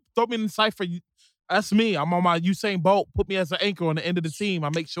 Like you throw me in the cipher, that's me. I'm on my Usain Bolt. Put me as an anchor on the end of the team. I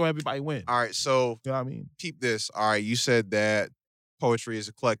make sure everybody wins. All right, so You know what I mean? keep this. All right, you said that poetry is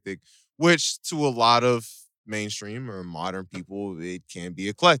eclectic, which to a lot of mainstream or modern people, it can be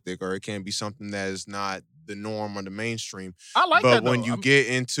eclectic or it can be something that is not the norm or the mainstream. I like But that. when though. you get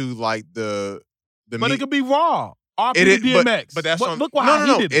into like the but meat, it could be raw. RP it is, DMX. but that's What- what look what no, how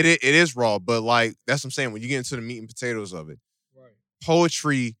no, he no. did it. It is raw, but like that's what I'm saying. When you get into the meat and potatoes of it, Right.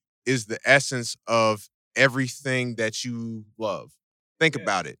 poetry is the essence of everything that you love. Think Yeah.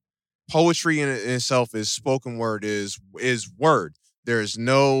 about it. Poetry in itself is spoken word, is word. There is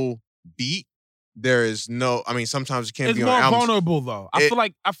no beat. There is no. I mean, sometimes it can It's be more on albums. vulnerable though. I feel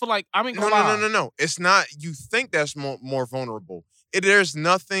like I mean, No. It's not. You think that's more vulnerable. There's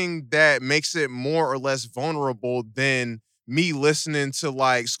nothing that makes it more or less vulnerable than me listening to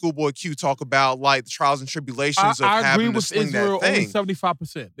like Schoolboy Q talk about like the trials and tribulations of I agree having to with swing Israel that only thing.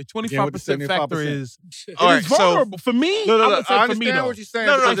 75%. The Again, with the 25% factor 75%. is All it right, is so- vulnerable. For me, Look, I look, would look, say I for me understand though. what you're saying.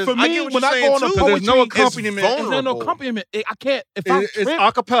 No, no, because Like for I me, get what when you're I saying go on too. a because there's no poetry, accompaniment. It's there's no vulnerable. accompaniment. I can't. If I It's trip,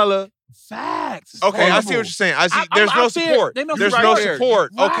 acapella. facts. It's Okay, I see what vulnerable. you're saying. I see. I'm There's no out there. support. They know There's who's no right there.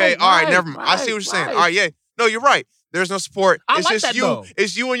 support. Okay, Right, all right, right, never mind. I see what you're saying. right. All right, yeah. No, you're right. There's no support. I It's like just that, you. though.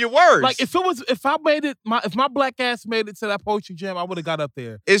 It's you and your words. Like if I made it, if my black ass made it to that poetry jam, I would have got up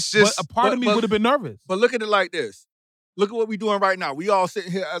there. it's just But a part of me but- would have been nervous. But look at it like this. Look at what we're doing right now. We all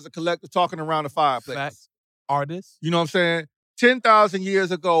sitting here as a collective talking around the fireplace. Facts. Artists. You know what I'm saying? 10,000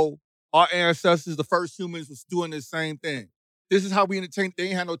 years ago, our ancestors, the first humans, was doing the same thing. This is how we entertained. They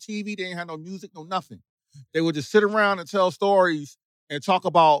ain't had no TV, they ain't had no music, no nothing. They would just sit around and tell stories and talk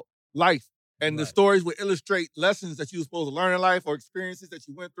about life. And the Right. stories would illustrate lessons that you were supposed to learn in life or experiences that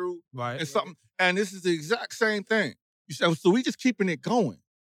you went through Right. and something. And this is the exact same thing. You said, so we just keeping it going.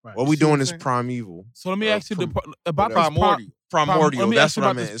 Right. what we see what doing I'm is saying? primeval. So let me ask you about this Primordial. Primordial. let me That's ask you what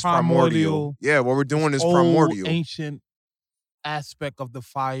I about meant. this It's primordial. Yeah, what we're doing is old, primordial. ancient aspect of the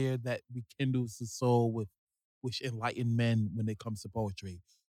fire that rekindles the soul with which enlighten men when it comes to poetry.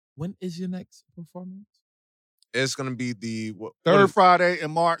 When is your next performance? It's gonna be the what Third is- Friday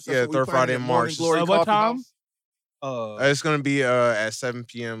in March. That's Yeah, what we third planning Friday at in Morning March. Glory What Coffee time? House. It's gonna be at 7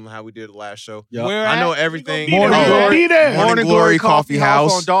 p.m. how we did the last show. Yeah. Where I know at? everything. We gonna be there. Be there. Morning Glory Coffee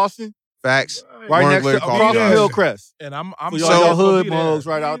House on Dawson, Facts. right Morning next Glory to Coffee across from House. Hillcrest. And I'm So So- y'all gonna hood be there. mugs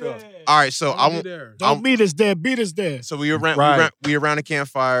right out there. All right, so I'll I be won't. there. Don't meet us there. Beat us there. So we around Right. we around the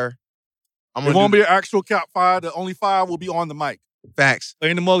campfire. I'm There gonna won't do be an actual campfire. The only fire will be on the mic. facts.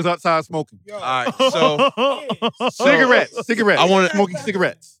 Ain't the mugs outside smoking. Yo, All right, so Cigarettes. I wanna- smoking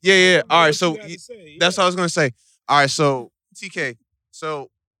cigarettes. yeah. All right, what so you gotta say, that's yeah. what I was gonna say. All right, so TK, so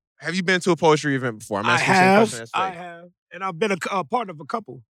have you been to a poetry event before? I'm I asking you the same have. question as I Faye. have. And I've been a part of a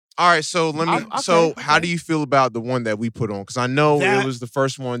couple. All right, so let me. Okay, So, how okay. do you feel about the one that we put on? Because I know That- it was the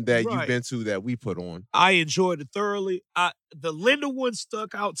first one that you've Right. been to that we put on. I enjoyed it thoroughly. The Linda one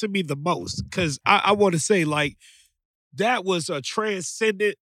stuck out to me the most because I want to say like that was a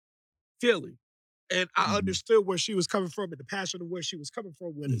transcendent feeling, and I understood where she was coming from and the passion of where she was coming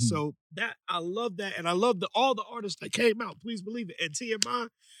from with it. So that I love that, and I love all the artists that came out. Please believe it. And TMI,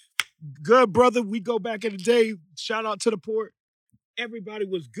 good brother. We go back in the day. Shout out to the port. Everybody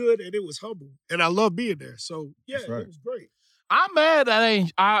was good and it was humble, and I love being there. So yeah, That's right. it was great. I'm mad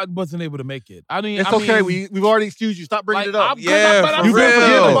I wasn't able to make it. I mean, It's I okay. mean, We've already excused you. Stop bringing it up. Yeah, but for I'm real. forgetting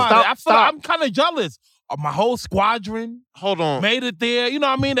Stop, about it. I feel stop. I'm kind of jealous. My whole squadron Hold on, made it there. You know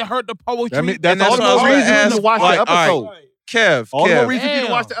what I mean? They heard the poetry. That's And all the that's what I was more gonna reason ask. to watch Like, the all right. episode. Kev. All the more Kev. reason for you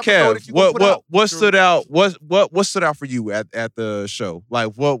to watch the episode. Kev, that you gonna put out. what stood out? What stood out for you at the show?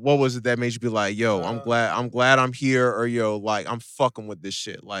 Like, what was it that made you be like, yo, I'm glad I'm here, or yo, like I'm fucking with this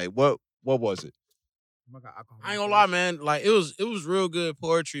shit. Like, what was it? I ain't gonna lie, man. Like it was real good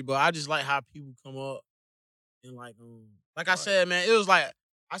poetry, but I just like how people come up and like I said, man, it was like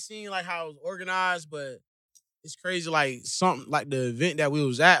I seen like how it was organized, but it's crazy. Like something like the event that we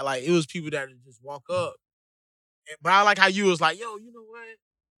was at, like it was people that would just walk up. But I like how you was like, yo, you know what?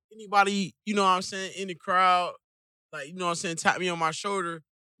 Anybody, you know what I'm saying, in the crowd, like you know what I'm saying, tap me on my shoulder.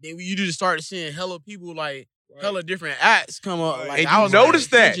 Then you just started seeing hella people like. Hella different acts come up. Like, And I you was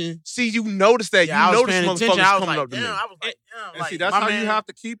noticed paying that. attention. See, you noticed that. Yeah, I You was noticed paying attention. motherfuckers I was coming like, up to me. damn. I was like, damn. And Like, see, that's my how man, you have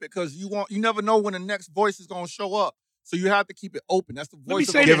to keep it because you never know when the next voice is gonna show up. So you have to keep it open. That's the Let me voice.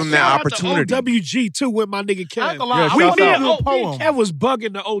 say Give this. him that Shout out to opportunity. OWG too with my nigga Kev. I ain't gonna lie, Yeah, I shout wanna out. do a poem. Kev was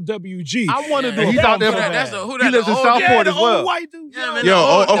bugging the OWG. I want to do And a he's out there poem for so that. bad. who He that? lives in the old- Southport yeah, as the well. old white dude. Yeah, man, Yo, the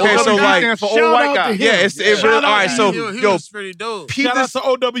old- okay, so OWG like, stands for Shout old white out guy. to him. yeah, it's Yeah. it Shout really, out all right. to So, him. he yo, was pretty dope. peep Shout out this. to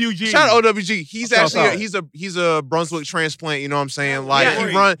OWG. Shout out OWG. He's Shout out. actually he's a Brunswick transplant. You know what I'm saying? Like Yeah,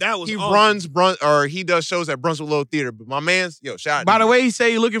 he that was runs awesome. or he does shows at Brunswick Little Theater. But my man's shout out. By to the you. way, he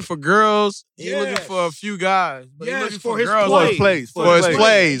say he looking for girls. He Yes. looking for a few guys. But he Yes, looking for for his girls. For his plays. plays. for his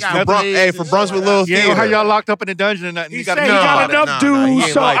plays, He got for plays for and Brunswick shit. Little You ain't know how Theater. y'all locked up in the dungeon and nothing. He You said got he to got Nah, enough nah, dudes, he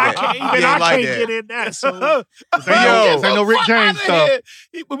ain't so like I that. can't, He even ain't I like can't that. get in that. So Yo, Get ain't no the Rick fuck James outta stuff.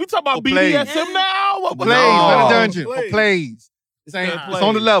 here. We talking about For plays. BDSM now? What Plays, No. not a dungeon. Plays. For plays. It's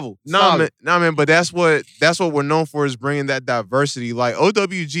on the level. Nah, Solid. man, but that's what we're known for is bringing that diversity. Like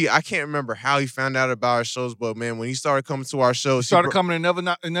OWG, I can't remember how he found out about our shows, but man, when he started coming to our shows, He started coming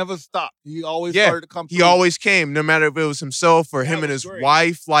and never stopped. He always Yeah, started to come. he through. always came, no matter if it was himself or That him and was his great.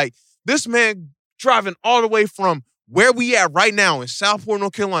 wife. Like this man driving all the way from where we at right now in Southport,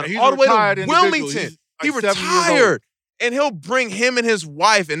 North Carolina, He's all the way retired to individual. Wilmington. He's He like 70 years old. retired. And he'll bring him and his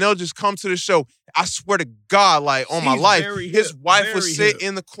wife, and they'll just come to the show. I swear to God, like on my He's life, very his hip, wife very would sit hip.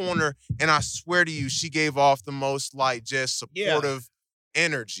 in the corner, and I swear to you, she gave off the most like just supportive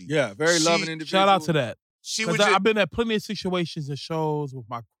energy. Yeah, very She- loving individual. Shout out to that. She would Because just, I've been at plenty of situations and shows with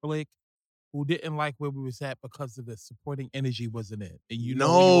my clique who didn't like where we was at because of the supporting energy wasn't it. And you know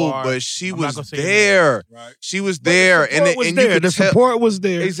who you no, are. but she I'm not was gonna say your there. Right. She was But the there, support and was you there. could The tell support was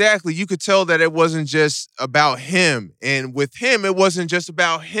there. exactly. You could tell that it wasn't just about him, and with him, it wasn't just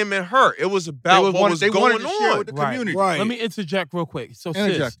about him and her. It was about what was they going wanted to share on. with the Right. community. Right. Let me interject real quick. So sis,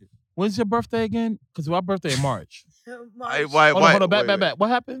 Interject it. when's your birthday again? Because my birthday in March. March, Hold on, back. What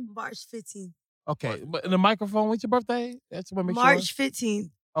happened? March 15th. Okay, but in the microphone, when's your birthday? That's what make March sure. 15th.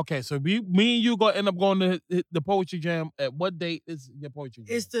 Okay, so me and you gonna end up going to the poetry jam. At what date is your poetry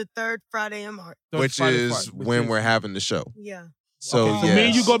jam? It's the third Friday in March. Third Which Friday, is when we're having the show. Yeah. So Okay, so yeah. me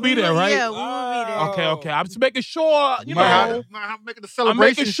and you gonna be there, right? Yeah, we will be there. Okay. I'm just making sure, you Might have know. to- might have to make it a I'm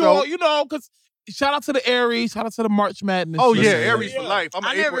celebration making sure, show. you know, because shout out to the Aries, shout out to the March Madness. Oh yeah, Listen, Aries for life. I'm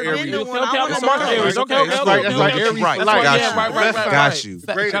I an never April been Aries. to Okay, one. I I'm wanna a March go. Aries. Okay, That's right. That's like okay. Aries for Right, life. got Yeah, you. right. Got you.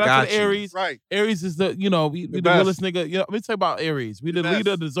 Great. Shout out Got to the you. Aries. Right. Aries is the, we the best. realest nigga. You know, let me tell you about Aries. We the best.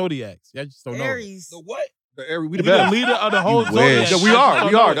 leader of the Zodiacs. I just don't know. Aries. The what? the area. We We the the best. leader of the whole You zodiac. wish. Yeah, we are.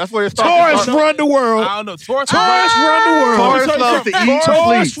 We are. That's where it Taurus starts. run the world. I don't know. Taurus Taurus run the world. Taurus loves to eat,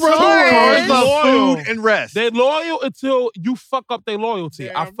 Taurus sleep. run the Taurus. world. Taurus loves Loyal. food and rest. They're loyal until you fuck up their loyalty.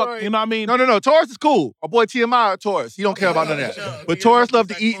 Damn I fuck, right. you know what I mean? No. Taurus is cool. My boy TMI Taurus. He don't care about none of that. But Taurus love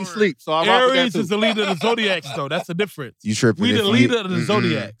to eat and sleep. So I rock with that Aries too. is the leader of the zodiacs, though. That's the difference. You tripping? We if the you- leader of the Mm-mm.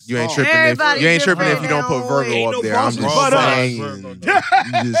 zodiacs. You ain't Oh. tripping. Everybody You ain't tripping if different you don't put now. Virgo Ain't up no there. I'm bosses just but us. saying.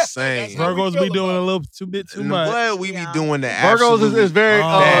 I'm just saying. Virgos feel be doing about a little too bit too And much. what we be Yeah. doing the Virgos absolute is very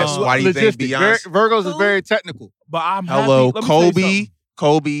That's why do you think logistic. Beyonce- Virgos is Who? very technical. But I'm Hello, happy. Let me tell you Kobe, something.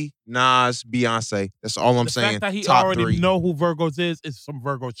 Kobe, Nas, Beyonce. That's all I'm The saying. fact that he Top already 3. know who Virgos is some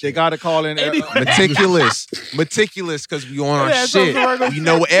Virgo shit. They got to call in. Anyway. Meticulous, because we on our Yeah, shit. some Virgos We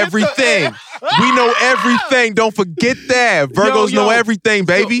know shit. everything. We know everything. Don't forget that. Virgos Yo, know everything,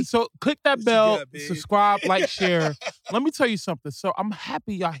 baby. So click that What you bell, got, babe? subscribe, like, share. Let me tell you something. So I'm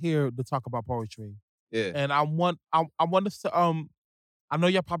happy y'all here to talk about poetry, Yeah. and I want us to I know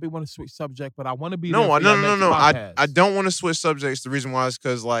y'all probably want to switch subject, but I want to be No. there for y'all next I podcast. don't want to switch subjects. The reason why is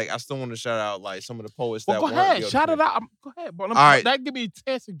because like I still want to shout out like some of the poets Well, that go weren't ahead, the shout other it out. Go ahead, bro. All right. That give me a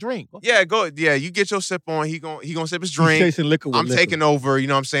chance to drink. Go Yeah, go. Yeah, you get your sip on. He gonna sip his He's drink. chasing liquor with I'm liquor. taking over. You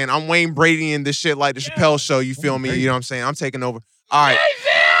know what I'm saying? I'm Wayne Brady in this shit like the Chappelle Show. You feel me? You know what I'm saying? I'm taking over. All right.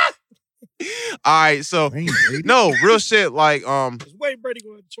 All right. So Wayne Brady? no real shit. Like Is Wayne Brady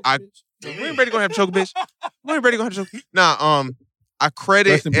going to choke I- bitch? Wayne Brady gonna have a choke, bitch. Wayne Brady gonna have a choke. Nah. I credit.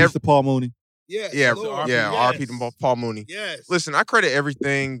 Rest in peace to Paul Mooney. Yes, Yeah, Lord, yeah. yes. R.P. to Paul Mooney. Yes. Listen, I credit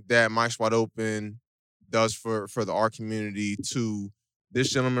everything that Mike's Wide Open does for the art community to this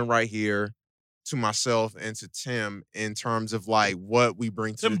gentleman right here, to myself, and to Tim in terms of like what we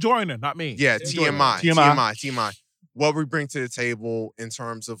bring to Tim the Joyner, not me. yeah, Tim TMI. What we bring to the table in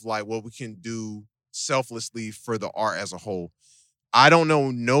terms of like what we can do selflessly for the art as a whole. I don't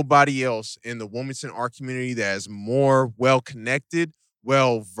know nobody else in the Wilmington art community that is more well connected,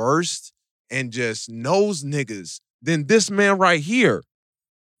 well versed, and just knows niggas than this man right here.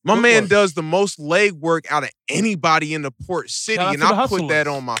 My Good man work. does the most leg work out of anybody in the port city, Shout out and to the I put hustlers. that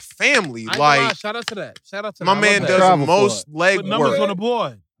on my family. I ain't gonna lie, Like shout out to that. Shout out to my that. I man love does that. Travel the for most it. leg Put numbers work. on the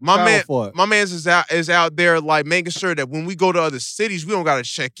board. My Travel man, for it. my man's is out there like making sure that when we go to other cities, we don't gotta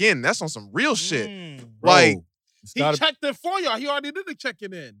check in. That's on some real shit. Bro, Like it's He gotta- checked it for y'all. He already did the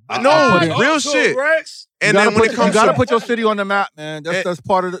checking in. I know, put it- real So, shit. Rex, And you then when it you comes gotta to put your city on the map, man. Eh. That's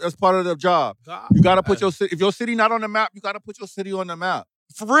part of the job. God. You gotta put your city. If your city not on the map, you gotta put your city on the map.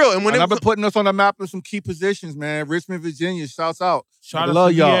 for real, and when And it I've been putting us on the map in some key positions, man. Richmond, Virginia, shouts out. Shout I out love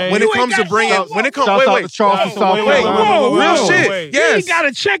to y'all. VA. when it You comes ain't to got- bringing whoa, when it comes Shouts out wait to Charleston, Whoa, South wait, Carolina. wait, real shit. wait. you Yes. ain't got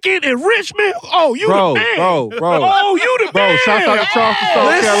to check in Richmond. Oh, you Bro, the man. bro. Oh, you the Bro, man. shouts out to Charleston, South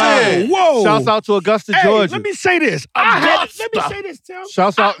Listen. Carolina. Whoa. Shouts out to Augusta, Hey, Georgia. let me say this. Let me say this, Tim.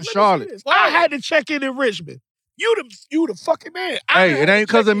 Shouts out in Let me say Charlotte. this. I had to check in Richmond. You the fucking man. I Hey, had it to ain't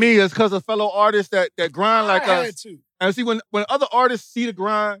because check of me. It's because of fellow artists that grind like I had us. to. And see, when other artists see the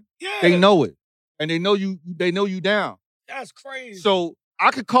grind, Yeah. they know it, and they know you down. That's crazy. So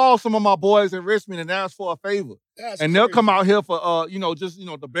I could call some of my boys in Richmond and ask for a favor, That's and they'll crazy. come out here for just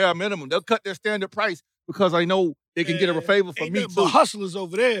the bare minimum. They'll cut their standard price because I know they can get a Man, favor from ain't me nothing but too. hustlers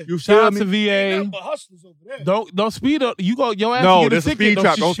over there. You Shout feel out me? to Ain't VA. nothing but hustlers over there. Don't speed up. You go your ass No, to get there's a a ticket. speed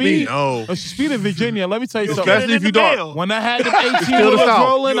trap. you Don't speed. No. Don't you speed in Virginia. Let me tell you You'll something. get it Especially in if you the don't. mail. When I had the Still 18 the wheelers South.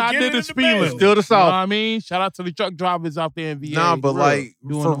 rolling, You'll I get did it the in the speed mail. limit. Still the You know South. what I mean? Shout out to the truck drivers out there in VA. Nah, but For real. like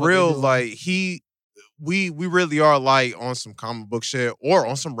Doing for what they real, doing. like we really are like on some comic book shit or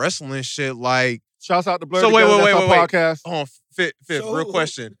on some wrestling shit. Like Shouts out to Blur So wait, Together. wait, That's wait, our wait. podcast. on fifth, So real who-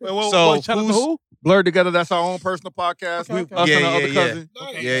 question. Wait, So shout out to who's- who? Blur Together. That's our own personal podcast. Okay, okay. Us Yeah, and our yeah, other yeah. cousin.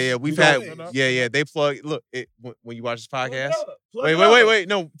 Nice. Yeah, we've You had know, yeah. They plug. Look, when you watch this plug it podcast. up, plug Wait, it wait, wait, up. wait.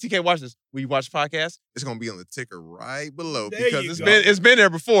 No, TK, watch this. When you watch the podcast, it's gonna be on the ticker right below There because you it's go. been there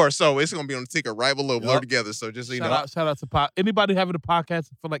before, so it's gonna be on the ticker right below, Blur Yup. Together. So just so you Shout know, out to anybody having a podcast.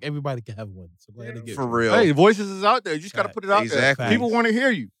 I feel like everybody can have one. So go ahead and get for it. real. Hey, voices is out there. You just got to put it out Exactly. there. People want to hear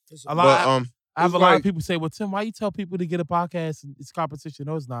you. A But lot, I have a it's lot like- of people say, "Well, Tim, why you tell people to get a podcast and it's competition?"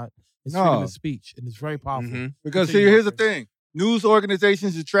 No, it's not. It's No. freedom of speech, and it's very powerful. Mhm. Because Continue, here's the my friend. thing. News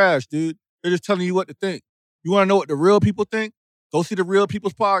organizations are trash, dude. They're just telling you what to think. You want to know what the real people think? Go see the Real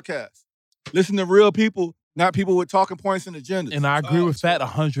People's podcast. Listen to real people, not people with talking points and agendas. And I agree Talk with to that him.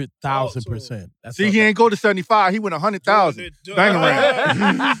 100,000%. That's See, he ain't go to 75. He went 100,000. Bang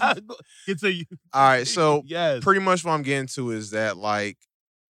around. Continue. All right, so Yes. pretty much what I'm getting to is that like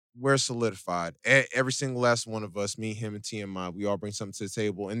we're solidified. Every single last one of us, me, him, and TMI, we all bring something to the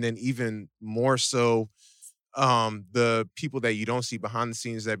table, and then even more so, the people that you don't see behind the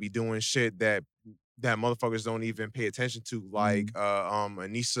scenes that be doing shit that motherfuckers don't even pay attention to, like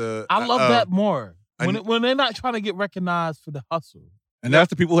Anissa. I love that more. when they're not trying to get recognized for the hustle. And that's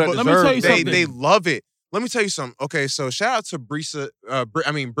the people that But let me deserve tell you it. something. They love it. Let me tell you something. Okay, so shout out to Brittany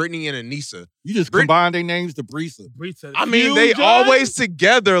and Anissa. You just combined their names to Breesa. I mean, they always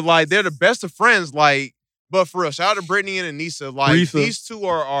together, like they're the best of friends. Like, but for real, shout out to Brittany and Anissa. Like Breesa. these two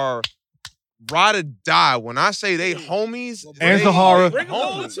are ride or die. When I say they homies, And they Zahara.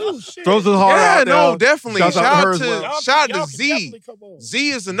 homies. Throw Zahara Yeah, out there. no, definitely. Shouts out to her as well. Shout out to Z. Z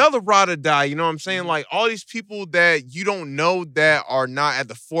is another ride or die. You know what I'm saying? Like all these people that you don't know that are not at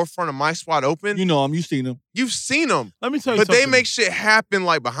the forefront of My Spot Open. You know them. You've seen them. You've seen them. Let me tell you But something. they make shit happen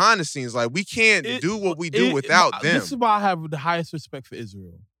like behind the scenes. Like we can't do what we do without them. This is why I have the highest respect for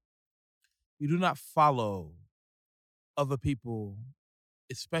Israel. You do not follow other people,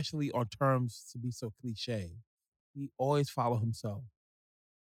 especially on terms to be so cliche. He always follow himself.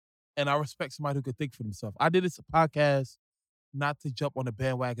 And I respect somebody who could think for themselves. I did this podcast not to jump on the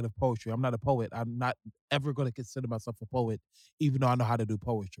bandwagon of poetry. I'm not a poet. I'm not ever going to consider myself a poet, even though I know how to do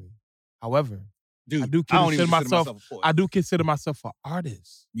poetry. However, Dude, I do don't even consider myself a poet. I do consider myself an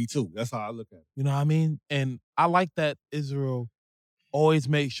artist. Me too. That's how I look at it. You know what I mean? And I like that Israel always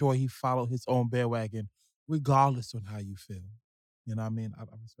made sure he followed his own bandwagon, regardless on how you feel. You know what I mean? I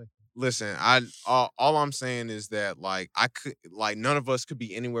respect it. Listen, all I'm saying is that none of us could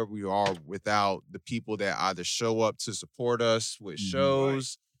be anywhere we are without the people that either show up to support us with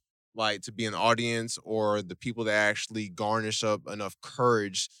shows, like to be an audience, or the people that actually garnish up enough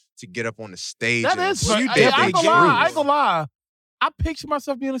courage to get up on the stage. That and is speak right. their I ain't big gonna lie. I ain't truth. gonna lie. I picture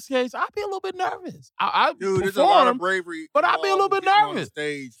myself being on stage. I'd be a little bit nervous. I Dude, there's a lot of perform, bravery. but I'd be a little bit involved in getting on the nervous.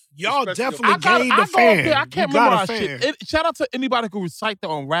 Stage, Y'all especially definitely the- gained I a go up fan. there. I can't You got a memorize fan. shit. Shout out to anybody who recite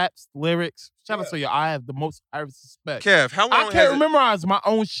their own raps, lyrics. Shout out to you. I have the most high respect. Kev, how I long can't memorize my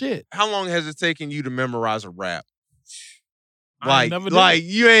own shit. How long has it taken you to memorize a rap? I ain't never did Like it.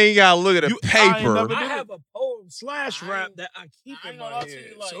 you ain't gotta look at a You- I ain't paper. never I did have a poem / rap that I keep I in ain't gonna my lie to head,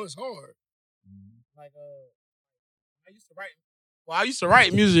 you, like- so it's hard. Like I used to write. Well, I used to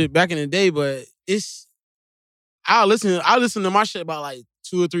write music back in the day, but I listen to my shit about like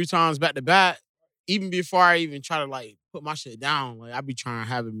 2 or 3 times back to back, even before I even try to like put my shit down. Like I be trying to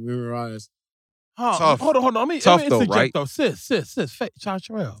have it memorized. Tough. Hold on. Let me Tough though, interject right? though. Sis, Child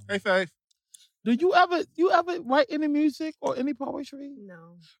Terrell. Hey, Faith. Do you ever write any music or any poetry?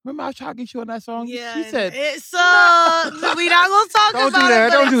 No. Remember I tried to get you on that song? Yeah. She said, it sucks. We not gonna talk Don't do about that.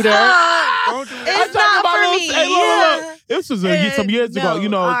 it. Don't but do it that. sucks. Don't do It's that. I'm talking not about for little- me. hey, look. This was some years ago. You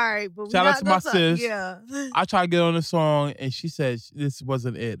know, all right, but we shout out not to my gonna talk- sis. Yeah. I tried to get on the song and she said this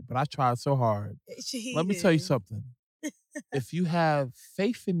wasn't it, but I tried so hard. Let me tell you something. If you have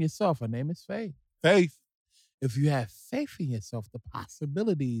faith in yourself, her name is Faith. Faith. If you have faith in yourself, the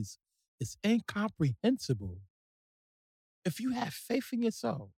possibilities is incomprehensible. If you have faith in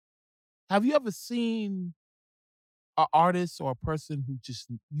yourself, have you ever seen an artist or a person who just,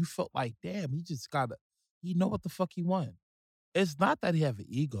 you felt like, damn, he know what the fuck he want. It's not that he have an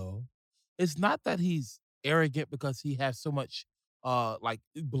ego. It's not that he's arrogant because he has so much like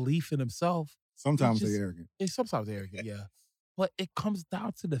belief in himself. Sometimes Just- they're arrogant. It's sometimes arrogant, yeah. But it comes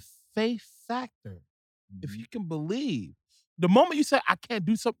down to the faith factor. If you can believe, the moment you say I can't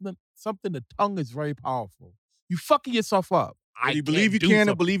do something, the tongue is very powerful. You fucking yourself up. If you believe you do can something.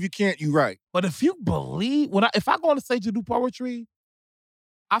 and believe you can't, you right. But if you believe, if I go on the stage to do poetry,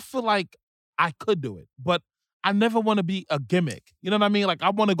 I feel like I could do it. But I never want to be a gimmick. You know what I mean? Like I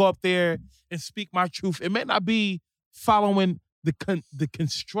want to go up there and speak my truth. It may not be following the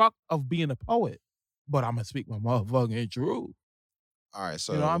construct of being a poet, but I'm gonna speak my motherfucking truth. All right,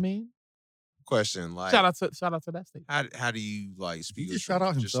 so You know what I mean? question, like Shout out to that statement. how do you like speak? He just your shout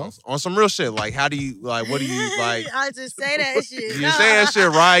out truth? Just himself. on some real shit. Like how do you like? What do you like? I just say that shit. You say that shit,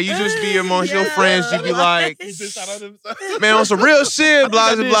 right? You just be amongst your friends. You be like, man, on some real shit,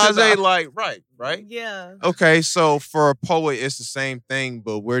 blase, blase. Like, right? Yeah. Okay, so for a poet, it's the same thing,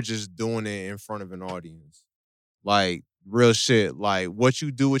 but we're just doing it in front of an audience. Like, real shit. Like, what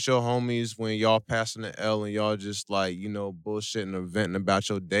you do with your homies when y'all passing the L and y'all just like, bullshitting and venting about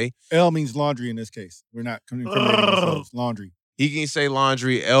your day. L means laundry in this case. We're not incriminating ourselves. Laundry. He can say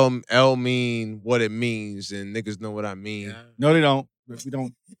laundry, L mean what it means, and niggas know what I mean. No, they don't. We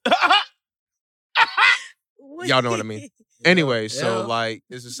don't. Y'all know what I mean. Anyway, so Yeah. like,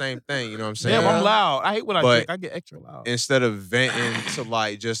 it's the same thing, you know what I'm saying? Damn, I'm loud. I hate when I But- drink. I get extra loud. Instead of venting to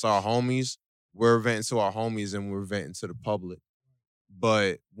like just our homies, we're venting to our homies and we're venting to the public.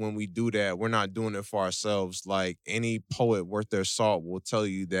 But when we do that, we're not doing it for ourselves. Like any poet worth their salt will tell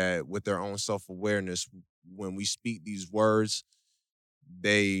you that with their own self-awareness, when we speak these words,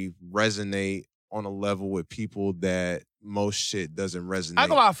 they resonate on a level with people that most shit doesn't resonate. I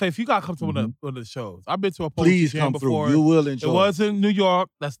got a lot of faith. You gotta come to one of the shows. I've been to a poetry Please jam come before. through. You will enjoy. It was in New York.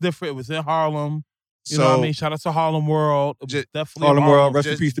 That's different. It was in Harlem. You know So- what I mean? Shout out to Harlem World. It was definitely Harlem World, Harlem. rest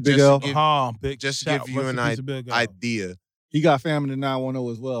in peace to Big L. Just to give you an idea. He got family in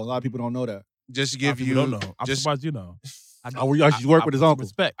 910 as well. A lot of people don't know that. Just to give you, don't know. I'm just surprised you know. I used to work with his put some uncle.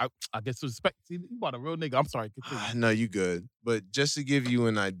 Respect. I get some respect. See, you bought a real nigga. I'm sorry. Continue. no, you good. But just to give you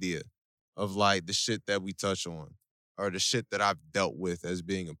an idea of like the shit that we touch on, or the shit that I've dealt with as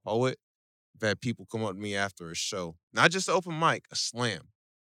being a poet, I've had people come up to me after a show, not just an open mic, a slam.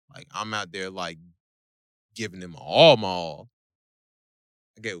 Like I'm out there like giving them all my all.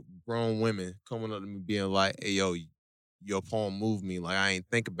 I get grown women coming up to me being like, "Hey, yo, your poem moved me. Like, I ain't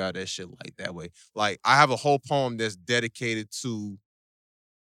think about that shit like that way." Like, I have a whole poem that's dedicated to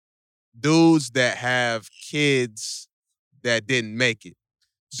dudes that have kids that didn't make it.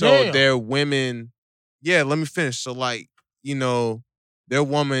 So Damn. their women, yeah, let me finish. So, like, you know, their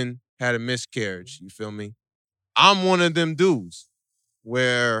woman had a miscarriage. You feel me? I'm one of them dudes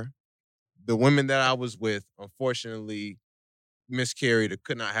where the women that I was with, unfortunately, miscarried or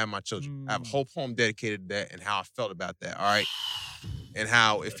could not have my children. I have a whole poem dedicated to that and how I felt about that, all right? And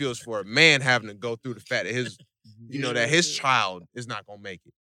how it feels for a man having to go through the fact that his, you know, that his child is not going to make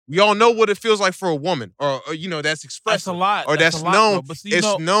it. We all know what it feels like for a woman, or you know, that's expressed. That's a lot. Or that's a lot, known. though. But see,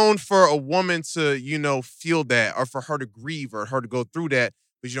 It's known for a woman to, you know, feel that, or for her to grieve, or her to go through that,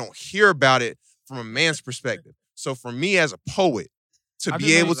 but you don't hear about it from a man's perspective. So for me as a poet, to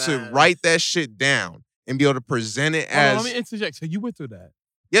be able to write that shit down and be able to present it as... let me interject. So you went through that?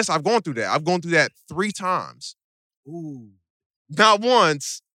 Yes, I've gone through that. I've gone through that 3 times. Ooh. Not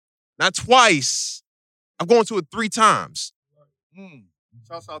once, not twice. I've gone through it 3 times.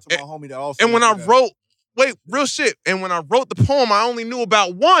 Shouts out to my homie that also. And when I wrote, real shit. And when I wrote the poem, I only knew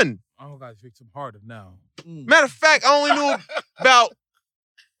about 1. I don't got to fix some harder now. Matter of fact, I only knew about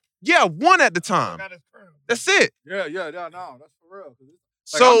 1 at the time. That's it. Yeah, no, that's for real. Like,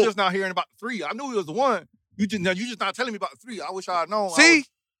 So I'm just not hearing about the 3. I knew it was the 1. You just not telling me about the 3. I wish I had known. see,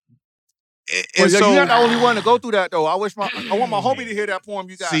 And so you're not the only one to go through that though. I want my homie to hear that poem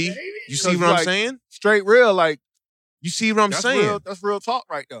you got. See, you see what I'm saying? Straight real, like you see what I'm saying? That's real talk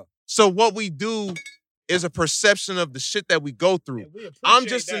right there. So what we do is a perception of the shit that we go through. We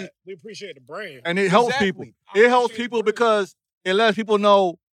appreciate the brand. And it helps people. It helps people because it lets people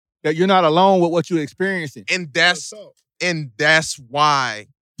know that you're not alone with what you're experiencing. And that's why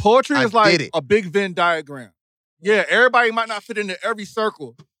poetry is like it. a big Venn diagram. Yeah, everybody might not fit into every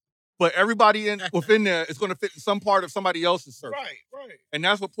circle, but everybody within there is going to fit in some part of somebody else's circle. Right. And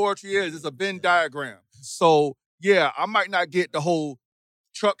that's what poetry is. It's a Venn diagram. So yeah, I might not get the whole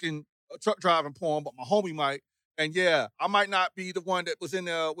truck driving poem, but my homie might. And yeah, I might not be the one that was in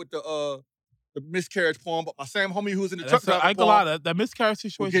there with the miscarriage poem, but my same homie who was in the truck driving poem. I that miscarriage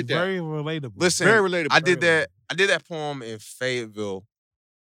situation is very relatable. Listen, very relatable. I did that poem in Fayetteville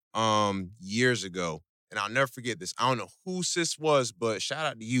years ago. And I'll never forget this. I don't know who sis was, but shout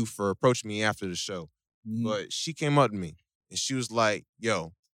out to you for approaching me after the show. But she came up to me and she was like,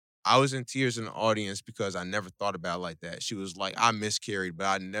 yo, I was in tears in the audience because I never thought about it like that. She was like, I miscarried, but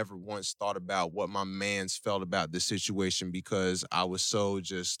I never once thought about what my mans felt about the situation because I was so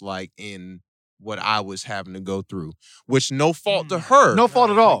just like in what I was having to go through, which no fault to her. No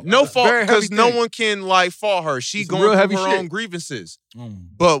fault at all. No fault because no one can like fault her. She going through her own grievances.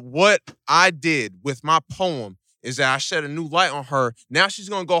 But what I did with my poem is that I shed a new light on her. Now she's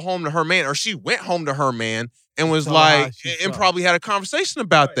going to go home to her man, or she went home to her man and was like, and probably had a conversation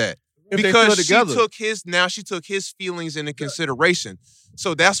about that. Because she took his feelings into consideration.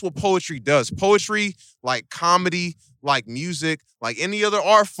 So that's what poetry does. Poetry, like comedy, like music, like any other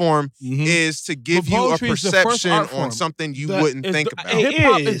art form, is to give you a perception on something you wouldn't think about. Hip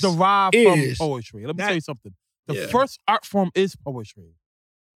hop is derived from poetry. Let me tell you something. The first art form is poetry.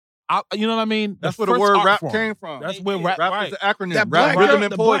 You know what I mean? That's where the word rap came from. That's where rap is the acronym. That Rap, rhythm,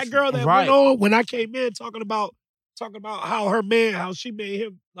 and the poetry. black girl that went on when I came in talking about how her man, how she made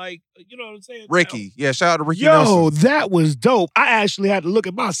him, like, you know what I'm saying? Ricky. Yeah, shout out to Ricky Yo, Nelson. that was dope. I actually had to look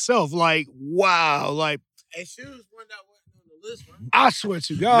at myself like, wow. Like, and she was one that wasn't on the list, right? I swear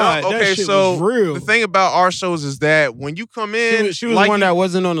to God, No, okay, that shit so was real. the thing about our shows is that when you come in, She was like one that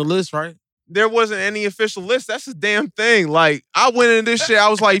wasn't on the list, right? there wasn't any official list. That's a damn thing. Like I went into this shit. I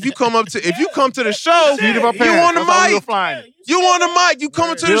was like, if you come to the show, you on the mic. You on the mic. You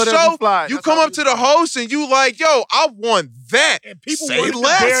come to the show. You come up to the host and you like, yo, I want that. And people say wanted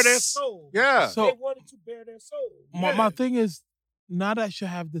less. to bear their soul. Yeah. So they wanted to bear their soul. My thing is, now that you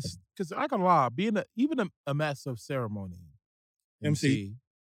have this, because I gotta lie, being even a master of ceremony, MC.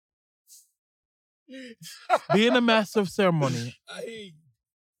 being a master of ceremony I hear you.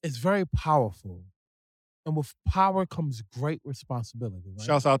 is very powerful. And with power comes great responsibility, right?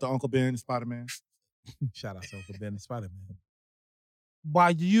 Shouts out to Uncle Ben, Spider-Man. Shout out to Uncle Ben and Spider-Man. By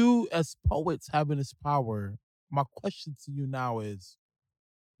you as poets having this power, my question to you now is,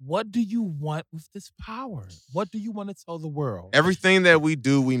 what do you want with this power? What do you want to tell the world? Everything that we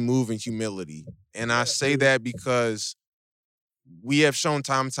do, we move in humility. And I say that because we have shown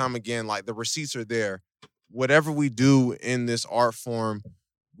time and time again, like the receipts are there. Whatever we do in this art form,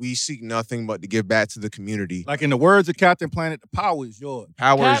 we seek nothing but to give back to the community. Like in the words of Captain Planet, the power is yours.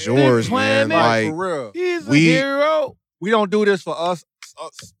 Power Captain is yours, man. Planet. Like, Like, for real. He's a we- hero. We don't do this for us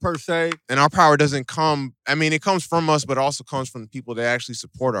per se. and our power doesn't come, I mean, it comes from us, but also comes from the people that actually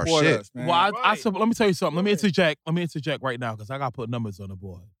support our Support shit. us, man. Well, Right. let me tell you something. Let me Right. interject. Let me interject right now because I got to put numbers on the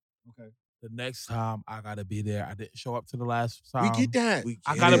board. Okay. The next time I got to be there. I didn't show up to the last time. We get that. We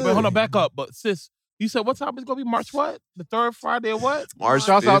I get got to, it. hold on, back up. But sis, you said what time is going to be? March what? The third Friday or what? March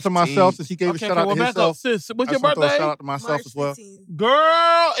Shouts out to 15th. myself since he gave a Okay, shout out well, to back up. himself. Sis, what's I your just wanna throw a birthday? shout out to myself March as well. 15.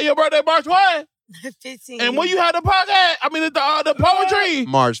 Girl, your birthday March what? 15. And when you had the podcast, I mean the poetry.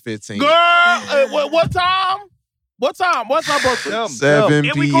 March 15th. Girl, what time? What time? What's our birthday? Tell 'em, 7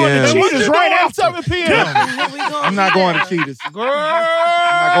 And we going to p.m. And what Cheetahs you right doing at after. 7 p.m. I'm not going to Cheetahs. Girl.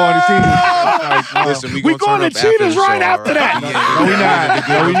 I'm not going to Cheetahs. No. Listen, We gonna going turn to up after Cheetahs the right show, after all that. No, we not.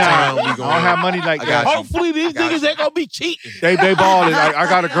 No, we not. We I going don't have money like I that. got you. Hopefully these got niggas you. ain't gonna be cheating. They balling. I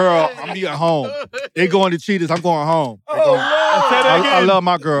got a girl. I'm be at home. They going to Cheetahs. I'm going home. They going- Say that I again. love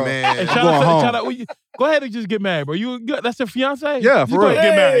my girl. Man. And I'm shout going out, home. shout out. Go ahead and just get married, bro. You good? That's your fiance? Yeah, You for go real. ahead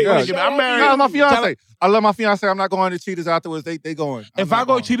and get married. Hey, Go ahead and yeah. get married. I'm married. No, my Shout fiance. I love my fiance. I'm not going to Cheetahs afterwards. They going. I'm If I not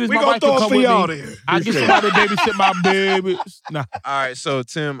go going. cheaters, We my gonna wife throw can it come for with y'all me. there. I get somebody to babysit my babies. Nah. All right, so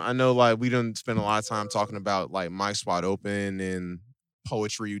Tim, I know like we done spend a lot of time talking about like Mike's Wide Open and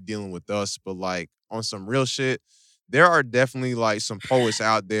poetry dealing with us, but like on some real shit, there are definitely like some poets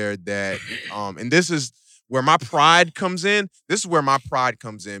out there that and this is where my pride comes in. This is where my pride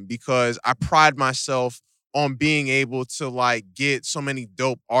comes in because I pride myself on being able to like get so many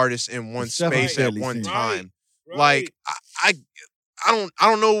dope artists in one It's definitely space at deadly one scene. time. Right. Like I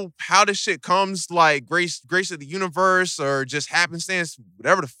don't know how this shit comes, like grace of the universe or just happenstance,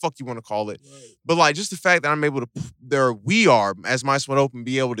 whatever the fuck you want to call it. Right. But like just the fact that I'm able to we are as Mice Wide Open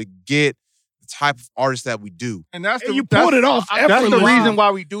be able to get the type of artists that we do. And that's And the you pulled it off That's the effortlessly. reason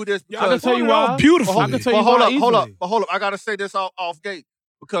why we do this. I can Because tell you Pulled it off why. beautifully. I can tell you But hold why up, hold up, easily. but hold up. I gotta say this off gate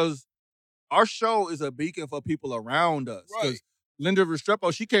because our show is a beacon for people around us. Because Right. Linda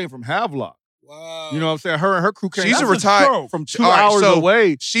Restrepo, she came from Havelock. Wow. You know what I'm saying? Her and her crew came She's a from- retired. from 2 All right, hours so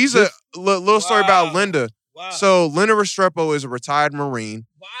away. She's a little story about Wow. Linda. Wow. So Linda Restrepo is a retired Marine.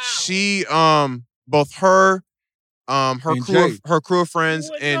 Wow. She both her And Jay. her crew of friends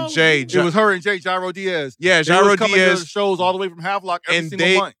Who would and know Jay. It was her and Jay Gyro Diaz. Yeah, They Gyro was coming to Diaz. the shows all the way from Havelock every And single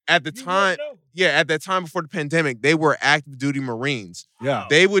they month. at the You time, wouldn't know. yeah, at that time before the pandemic, they were active duty Marines. Yeah.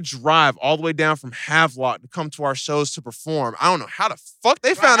 They would drive all the way down from Havelock to come to our shows to perform. I don't know how the fuck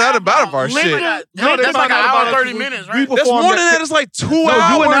they found out about our shit. Linda, No, they that's like found an out hour about 30 it. minutes, We right? That's performed more than at- that. It's like 2 No,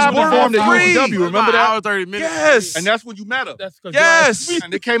 hours. you and I more performed than at three. USW. Remember that? Hour 30 minutes. Yes. And that's when you met her. That's because Yes.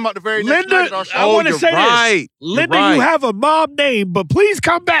 And they came out the very next Linda, night at our show. I wanna you're say this. right. Linda, You're right. you have a mom name, but please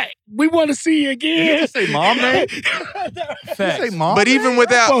come back. We want to see you Did you again. just say mom name? Facts. Say mom But name? even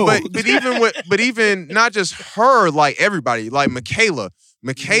without, Whoa. but even not just her, like everybody, like Michaela.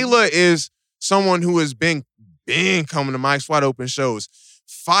 Michaela is someone who has been coming to Mike's Wide Open shows.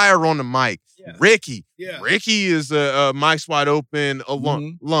 Fire on the mic. Yeah. Ricky. Yeah. Ricky is a Mike's Wide Open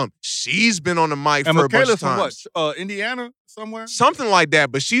alum. She's been on the mic And for a bunch Michaela's of from times. what? Indiana somewhere? Something like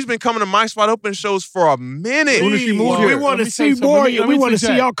that, but she's been coming to Mike's Wide Open shows for a minute. Soon as she moved we here. want Let to me tell you see something. more, Let me and we want to see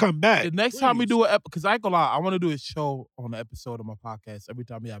interject. y'all come back. The next time we Please. do an because I ain't gonna lie, I want to do a show on an episode of my podcast every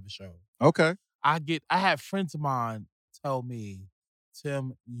time we have a show. Okay. I have friends of mine tell me,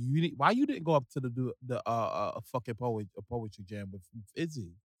 Tim, why you didn't go up to the fucking poetry jam with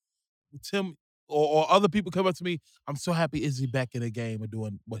Izzy? Tim or other people come up to me, I'm so happy Izzy back in the game and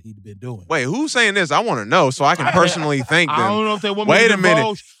doing what he'd been doing. Wait, who's saying this? I want to know so I can personally thank I don't them. know if they want Wait me to a minute.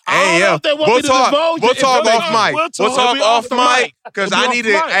 divulge. I Hey, don't know yo, if they want we'll me to talk. divulge We'll it. If talk they off do, mic. we'll We'll talk be off the mic because We'll I be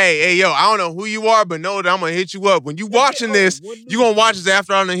need off to. mic. Hey, yo, I don't know who you are, but know that I'm gonna hit you up when you watching this. You gonna watch this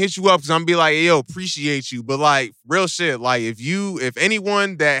after I'm gonna hit you up because I'm gonna be like, hey, yo, appreciate you. But like real shit, like if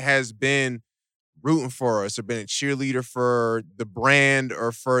anyone that has been rooting for us or been a cheerleader for the brand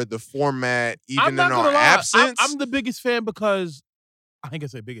or for the format, even I'm in not our gonna lie. absence, I'm the biggest fan because I ain't gonna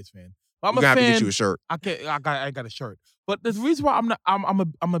say biggest fan. But I'm we're a gonna have to fan. get you a shirt. I got a shirt. But the reason why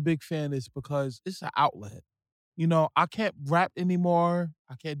I'm a big fan is because it's an outlet. You know, I can't rap anymore.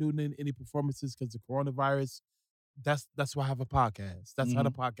 I can't do any performances because of coronavirus. That's why I have a podcast. That's how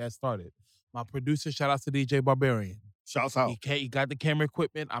the podcast started. My producer, shout out to DJ Barbarian. Shouts out. He got the camera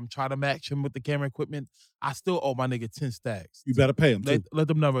equipment. I'm trying to match him with the camera equipment. I still owe my nigga 10 stacks. You better pay him too. Let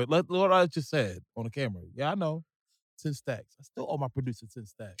them know. Let what I just said on the camera. Yeah, I know. 10 stacks. I still owe my producer 10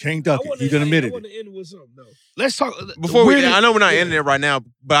 stacks. Can't duck it. You done admitted I want it. to end with something though. Let's talk. Before I know we're not ending it right now,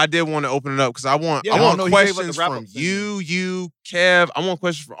 but I did want to open it up because I want questions from you, Kev. I want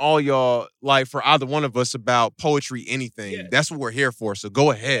questions from all y'all, like for either one of us about poetry, anything. Yeah. That's what we're here for. So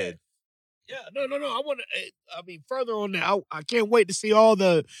go ahead. Yeah, no. I want to. I mean, further on that, I can't wait to see all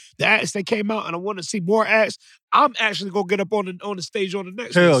the acts that came out, and I want to see more acts. I'm actually gonna get up on the stage on the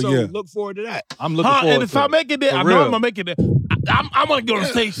next Hell one. So yeah. look forward to that. I'm looking forward and if to I it. make it there, For I know real. I'm gonna make it there. I'm gonna get on the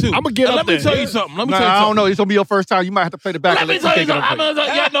stage too. I'm gonna get And up let me there. tell you something. Let me Nah, tell you I something. don't know. It's gonna be your first time. You might have to play the back. Let me tell you something. I'm I'm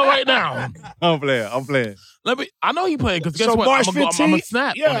gonna y'all know right now. playing. I know he playing because guess So what? March I'm gonna 15th?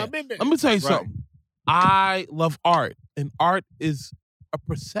 snap. Yeah, on it. I'm in there. Let me tell you Right. something. I love art, and art is a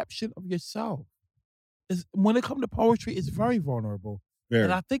perception of yourself. When it comes to poetry, it's very vulnerable. Very.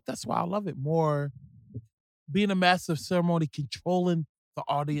 And I think that's why I love it more. Being a master of ceremony, controlling the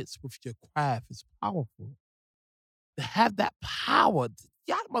audience with your craft is powerful. To have that power,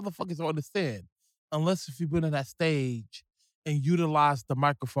 y'all motherfuckers don't understand. Unless if you've been on that stage and utilize the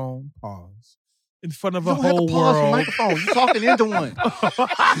microphone, pause, in front of You a don't have whole to pause the world. microphone. You talking into one.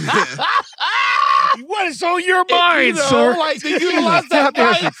 What is on your mind, You know, sir? like to utilize that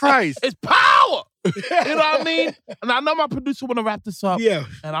Goddamn mic, Christ. it's power. You know what I mean? And I know my producer want to wrap this up. Yeah.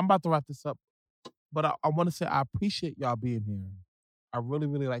 And I'm about to wrap this up. But I want to say I appreciate y'all being here. I really,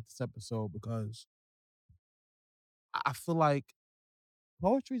 really like this episode because I feel like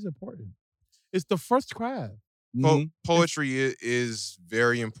poetry is important. It's the first craft. Poetry is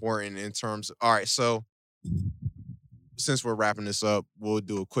very important in terms of, all right, so since we're wrapping this up, we'll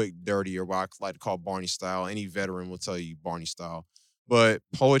do a quick dirty, or what I like to call Barney style. Any veteran will tell you Barney style. But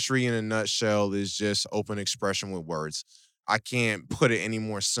poetry in a nutshell is just open expression with words. I can't put it any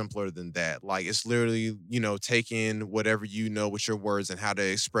more simpler than that. Like, it's literally, taking whatever you know with your words and how to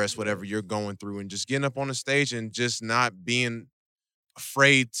express whatever you're going through and just getting up on the stage and just not being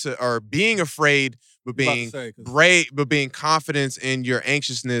afraid but being brave, but being confident in your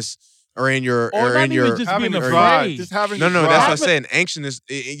anxiousness or in your Or not in even your just having being the drive. afraid. Just having no, the that's drive. what I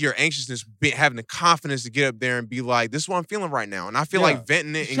said. Your anxiousness, having the confidence to get up there and be like, "This is what I'm feeling right now," and I feel Yeah. like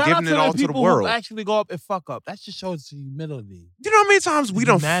venting it and Shout giving out it all the to the people world. who actually go up and fuck up. That just shows humility. Do you know how many times we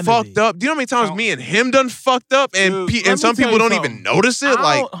done Humanity. fucked up? Do you know how many times me and him done fucked up, and Dude, and some let me people tell don't you even something. notice it?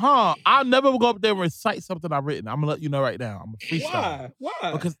 Like, I'll never go up there and recite something I've written. I'm gonna let you know right now. I'm a freestyle.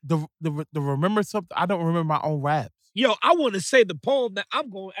 Why? Because the remember something, I don't remember my own raps. Yo, I want to say the poem that I'm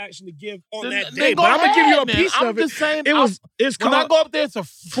going to actually give on Then- that then day, go but I'm going to give you a ahead, man. piece I'm of it. just saying, It's when I called, go up there, it's a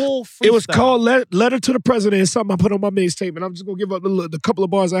full freestyle. it was called Letter to the President. It's something I put on my mixtape, and I'm just going to give up the couple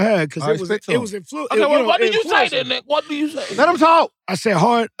of bars I had because All right, it was spit to it 'em. was influential. Okay, well, what did you say then, Nick? What do you say? Let him talk. I said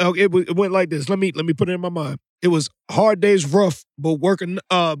hard. It went like this. Let me put it in my mind. It was hard days, rough, but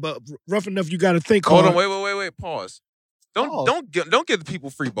rough enough. You got to think hold hard. on, wait, pause. Don't Pause. don't give the people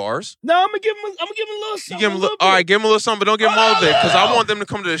free bars. No, I'm gonna give him. I'm gonna give him a little You something. give them a little all bit. right, give them a little something, but don't give them all of it because I want them to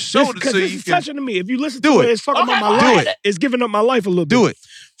come to the show Because so this you is can touching to me. If you listen Do to it. it, it's talking Okay, about my do life. it. It's giving up my life a little bit. do it.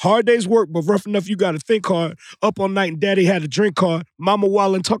 Hard days work, but rough enough you got to think hard. Up all night and daddy had a drink card. Mama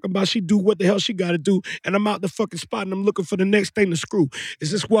wildin' talking about she do what the hell she got to do. And I'm out the fucking spot and I'm looking for the next thing to screw.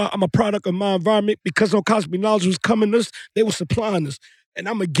 Is this why I'm a product of my environment? Because no Cosby knowledge was coming us, they were supplying us. And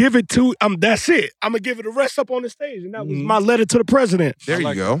I'm going to give it to, that's it. I'm going to give it a rest up on the stage. And that was my letter to the president. There I you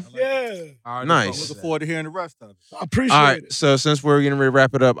like go. that. I like that. Yeah. All right, Nice. let's go Looking with forward to hearing the rest of it. I appreciate All right, it. so since we're getting ready to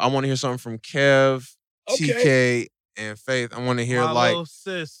wrap it up, I want to hear something from Kev, Okay. TK, and Faith. I want to hear My like little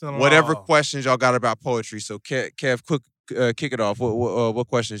sister-in-law. whatever questions y'all got about poetry. So Kev, quick, kick it off. What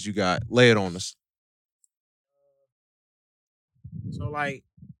questions you got? Lay it on us. So like,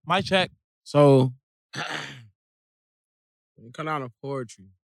 My check. so when you come down to poetry,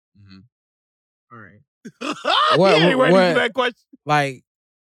 all right. You ain't ready what- for that question. Like,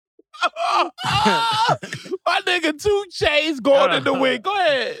 My nigga 2 Chainz going in the wind. Go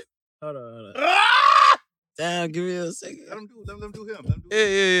ahead. hold on. Ah! Damn, give me a second. Let him do him. Let him do him.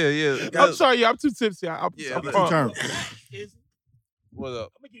 Yeah. I'm sorry, I'm too tipsy. I'm Yeah, Too turned. What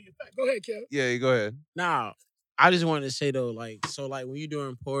up? I'm going to give you back. Go ahead, Kev. Yeah, go ahead. Nah, I just wanted to say though, like, so like when you're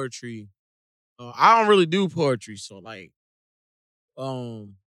doing poetry, I don't really do poetry, so like, how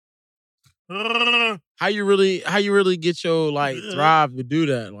you really get your like thrive to do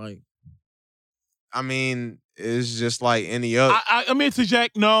that? Like, I mean, is just like any other. I mean, to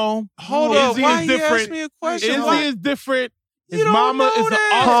Jack, no. Hold up, Izzy why is you different. ask me a question? Izzy is different. His You don't mama know is an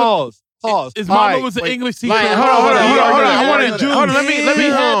that. awesome. Pause. His mama Mike, was an wait. English teacher. Like, hold on. I wanted Jews. hold on. Let me He had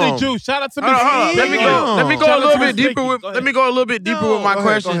the Damn. Jews. Shout out to Hold on, hold on. Let me go. Let me go Shout a out little to bit Miss deeper Vicky. with. Go Let me go a little bit deeper with my Go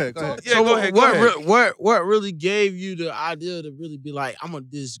ahead, question. Go ahead. Yeah, So go ahead. what really gave you the idea to really be like, I'm gonna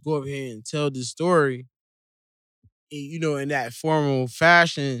just go over here and tell this story, in that formal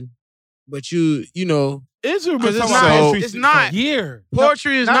fashion, but you know, Israel because been it's talking about not, poetry it's not for years.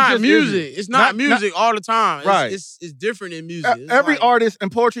 poetry is not not just music. music. It's not Not- music all the time. It's, Right. It's different in music. It's Every like- artist,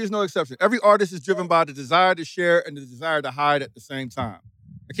 and poetry is no exception. Every artist is driven by the desire to share and the desire to hide at the same time.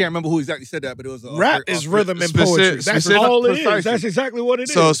 I can't remember who exactly said that, but it was a Rap is rhythm and specific- poetry. That's specific- all it is. precisely. That's exactly what it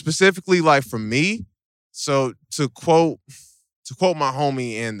is. So specifically, like for me, so to quote my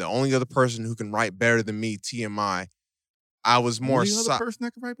homie and the only other person who can write better than me, TMI, I was more Any other person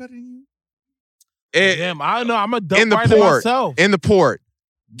that can write better than you? Damn, I know. I'm a dope in the writer port. myself. In the port.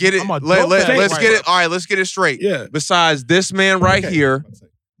 Get it. I'm a dope Let's ass get it. writer. All right, let's get it straight. Yeah. Besides this man right Okay. here,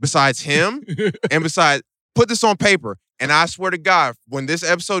 besides him, and besides, put this on paper. And I swear to God, when this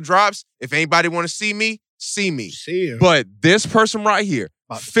episode drops, if anybody want to see me, see me. See him. But this person right here,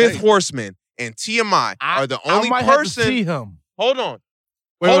 About to Fifth say. Horseman and TMI are the only I might have to person. see him. Hold on.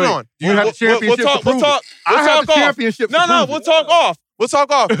 Wait, Hold wait. on. You have the We'll championship talk. to prove We'll talk. it. I We'll have talk the off. championship to No, prove we'll it. talk off. We'll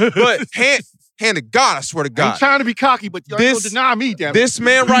talk off. But hand to God, I swear to I ain't God. trying to be cocky, but y'all This- don't deny me, damn it. This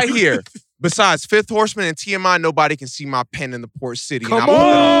man right here, besides Fifth Horseman and TMI, nobody can see my pen in the port city. And I put it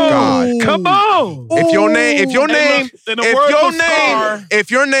on God. Come on. If your name, In the words of Scar,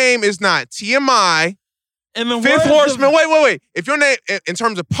 if your name is not TMI, in the Fifth words of- Horseman, wait. If your name, in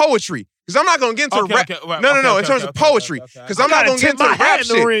terms of poetry, because I'm not gonna get into Okay, the rap. okay, right, No, okay, in terms of okay, poetry, okay. because I I'm not gotta gonna get tip into my the rap hat in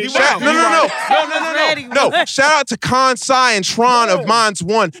the shit. ring. Shout- Shout out to Con Sai and Tron of Minds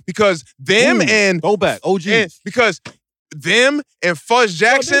One because them Ooh, and go back. OGs. because them and Fuzz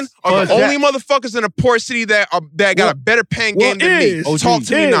Jackson are the Fuzz only motherfuckers in a port city that got a better pen game than me. Talk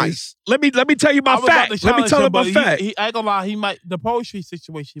to me nice. Let me tell you I my was about to fact. Let me challenge tell him, him my but fact. I ain't gonna lie. He might the poetry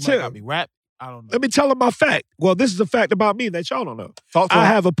situation. He might Chill. not be rap. I don't know. Let me tell him my fact. Well, this is a fact about me that y'all don't know. Talk to I him.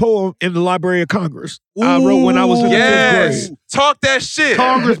 have a poem in the Library of Congress. I wrote when I was in the fifth Yes. grade. Talk that shit.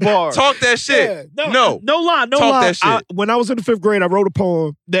 Congress bar. Talk that shit. Yeah, No. no lie, no Talk lie. that shit. When I was in the fifth grade, I wrote a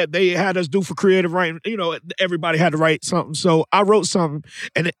poem that they had us do for creative writing. Everybody had to write something. So I wrote something,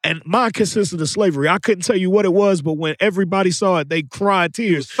 and mine consisted of slavery. I couldn't tell you what it was, but when everybody saw it, they cried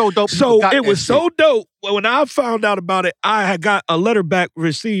tears. So dope. you So forgot it that was shit. so dope. When I found out about it, I had got a letter back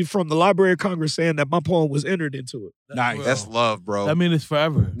received from the Library of Congress saying that my poem was entered into it. Nice. That's love, bro. I mean, it's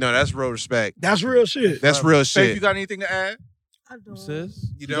forever. No, that's real respect. That's real shit. That's real Faith, shit. you got anything to add? I don't. Sis?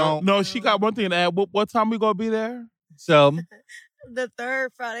 You don't? No, she got one thing to add. What time we gonna be there? So, The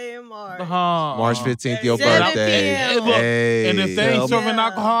third Friday in March. March 15th, your 7 birthday. p.m. Hey. And if they ain't serving Yeah.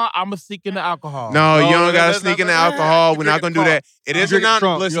 alcohol, I'ma sneak in the alcohol. No, you No, don't gotta that's sneak in not- the alcohol. We're not Drinking gonna do that. It You is a drinking non.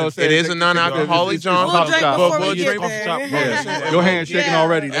 Trump, you know Listen, what I'm saying? it is a Drink- non-alcoholic it's- John. We'll drink before we'll we get drink there. yeah. Your hand's shaking Yeah.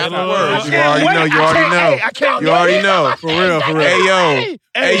 already. Afterwards. I You already know. You already know. I can't You already know. For real, for real. Hey yo.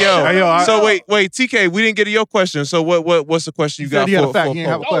 Hey yo. Hey, yo, I- So wait, TK, we didn't get to your question. So what's the question you He said got he had a for? fact. for- He didn't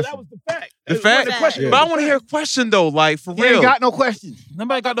have a No, question. that was the fact. The It fact? wasn't a question. But I want to hear a question though, like for He ain't real. got no questions.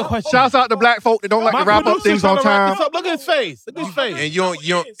 Nobody got no question. Shouts out to black folk that don't like My to wrap up producer things on trying to wrap time. this up. Look at his face. Look at his face. And you don't,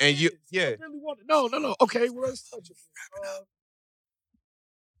 yeah. I really want to- No. Okay, well, let's touch it.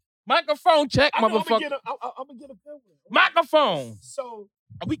 Microphone check, I'm gonna motherfucker. get a good one. Microphone. So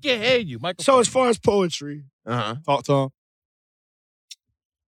We can hear you. Microphone. as far as poetry, Uh-huh. Talk to him.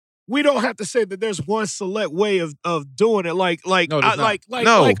 we don't have to say that there's one select way of doing it. Like No, there's not.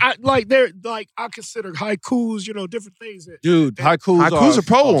 No. I consider haikus, different things. Dude, haikus Haikus are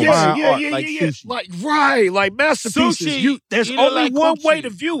poems. Yeah, fine art, yeah. like sushi. Like masterpieces. Sushi, There's eat it only like one coochie. way to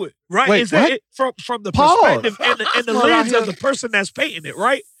view it, right? Wait, Is that what? it, from the Pause. perspective and the Well, I lens hear- of the person that's painting it,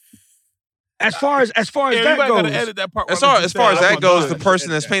 right? As far as Yeah, you that might gotta goes, edit that part. As right far what as you far as said. that I'm goes, gonna the do person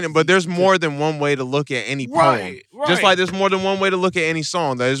that's painting, but there's more than one way to look at any poem. right. Just like there's more than one way to look at any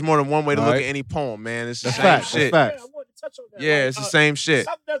song. There's more than one way to look Alright. at any poem, man. It's the That's same facts. shit. That's facts. I wanted to touch on that. Yeah, Like, it's the same shit.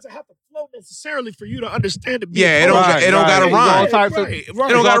 Something doesn't have to flow necessarily for you to understand it. Yeah, it don't gotta rhyme. All types of- It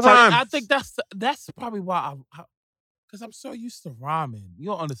don't gotta rhyme. I think that's probably why because I'm so used to rhyming. You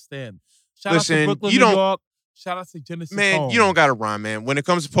don't understand. Shout out Listen, to Brooklyn, you New don't- York. Shout out to Genesis. Man, Home. you don't gotta rhyme, man. When it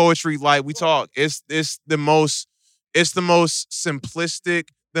comes to poetry, like we talk, it's the most simplistic,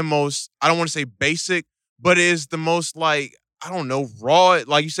 the most, I don't want to say basic, but it is the most like, I don't know, raw.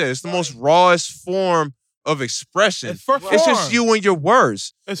 Like you said, it's the most rawest form of expression. It's for It's form. just you and your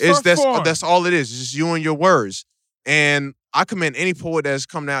words. It's for form. That's all it is. It's just you and your words. And I commend any poet that's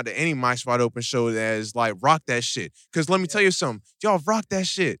coming out to any Mike's Wide Open show that is like rock that shit. Because let me tell you something, y'all rock that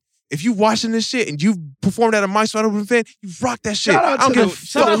shit. If you watching this shit and you performed at a Mike's Wide Open event, you rock that shit. Shout out I don't to give a the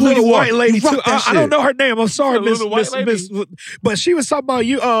fuck who you white are. lady You rock too. that I don't shit. know her name. I'm sorry, The little white Miss. But she was talking about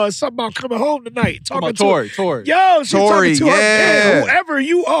you. Something about coming home tonight. Come Talking on, to Tori. Yo, she's Tori, talking to her yeah. man. Whoever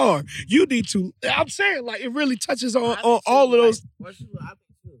you are, you need to. I'm saying like it really touches on all of those.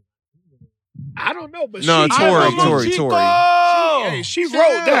 I don't know, but No, she, Tori. She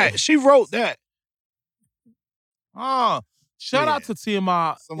wrote that. She wrote that. Shout out to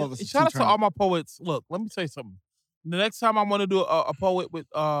TMI. Some of us Shout out to all my poets. Look, let me tell you something. The next time I want to do a poet with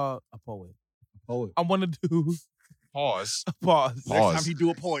a poet. I want to do Pause. pause. Next time he do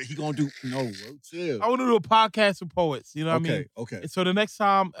a point, he gonna do chill. I want to do a podcast with poets. You know what I mean? Okay. And so the next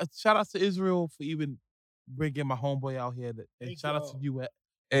time, shout out to Israel for even bringing my homeboy out here. And shout out to you.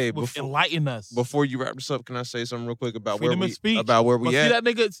 Hey, With enlighten us. Before you wrap this up, can I say something real quick about Freedom where of we speech. about where we But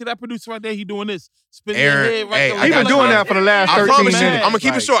at? see that producer right there? He doing this. Spinning Aaron, his head right hey, there. I He been doing that for the last I 13 promise you, minutes. I'm gonna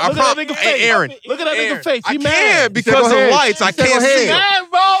keep it short. I Look at that promise. nigga Hey, face. Aaron, Look at that nigga face. I He can't mad. because Go of the ahead. lights. I Go can't ahead. see it. Mad,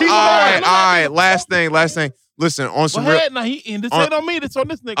 bro. All He's right. mad. Last thing. Listen, on Go some real. ahead. Now this ain't on me. This on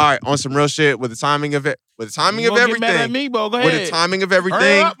this nigga. All right, on some real shit with the timing of it, with the timing You of gonna everything, get mad at me, bro. Go with ahead. the timing of Hurry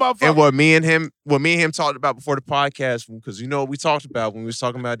everything, up, motherfucker. and what me and him talked about before the podcast, because you know what we talked about when we was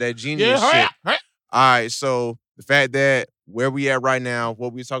talking about that genius Yeah, hurry shit. up. Hurry up. All right, so the fact that where we at right now,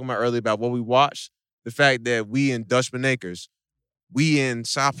 what we were talking about earlier about what we watched, the fact that we in Dutchman Acres, we in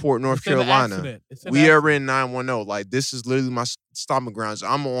Southport, North It's an Carolina, accident. It's an we are accident. in 910. Like, this is literally my stomping grounds.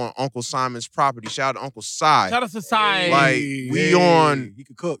 I'm on Uncle Simon's property. Shout out to Uncle Si. Shout out to Sai. Like, we on He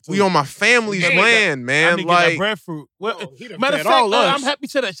could cook. Too. we on my family's Hey, man, I man. need to get that Like, breadfruit. Well, He done matter of fed fact, all us. I'm happy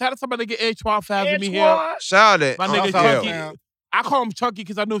to that. Shout out to somebody to get Antoine for having me here. Antoine. shout out My to nigga Uncle Shout out Chucky. to I call him Chucky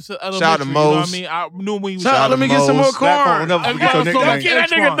because I knew it's elementary. Shout out to You know what I Mose. mean? I knew when he was. Shout out Let me get some more Mose. Black folk will corn. never Hey, forget your bro, so nickname. Get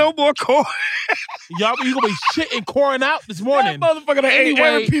that Antoine. nigga no more corn. Y'all, you gonna be shitting corn out this morning. That motherfucker that ate Anyway,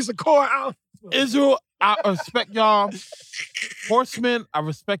 every piece of corn out. Israel, I respect y'all. Horseman, I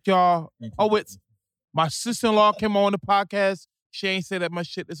respect y'all. Poets, my sister-in-law came on the podcast. She ain't say that much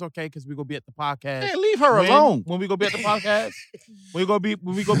shit. It's okay because we gonna be at the podcast. Hey, leave her When? alone. When we gonna be at the podcast? when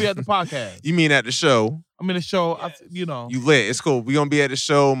we gonna be at the podcast? You mean at the show? I'm in the show. You know. You lit. It's cool. We gonna be at the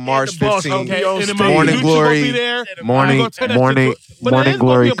show March the boss 15th. Okay, and then my Morning producer Glory. gonna be there. Morning- I'm gonna turn that morning- shit to- but it Morning is gonna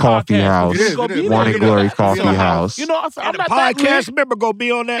Glory be a Coffee podcast. House. It's gonna be Morning there. Glory It's Coffee a House. You know, I'm And the not that podcast rich. member gonna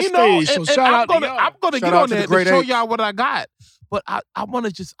be on that You know, stage. So and shout I'm out gonna, to y'all. I'm gonna Shout get out on to the there to Great show Apes. y'all what I got. But I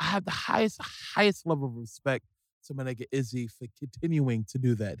have the highest level of respect to my nigga Izzy for continuing to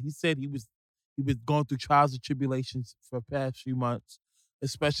do that. He said he was going through trials and tribulations for the past few months,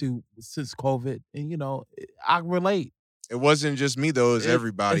 especially since COVID. And you know, I relate. It wasn't just me though. It was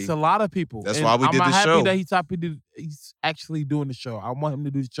everybody. It's a lot of people. That's And why we did I'm the happy show. that he's actually doing the show. I want him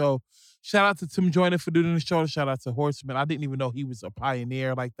to do the show. Shout out to Tim Joyner for doing the show. Shout out to Horseman. I didn't even know he was a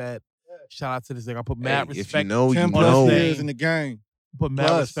pioneer like that. Shout out to this thing. I put mad Hey, respect. if you know, you 10 on plus his know. years name. in the game. Put mad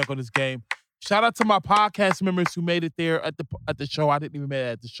Plus. respect on this game. Shout out to my podcast members who made it there at the show. I didn't even make it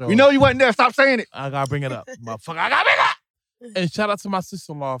at the show. We know you wasn't there. Stop saying it. I gotta bring it up, motherfucker. I gotta bring it up. And shout out to my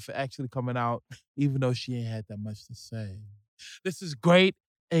sister-in-law for actually coming out, even though she ain't had that much to say. This is Great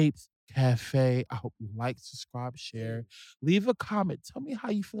Apes Cafe. I hope you like, subscribe, share, leave a comment. Tell me how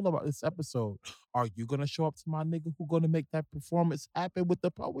you feel about this episode. Are you gonna show up to my nigga who gonna make that performance happen with the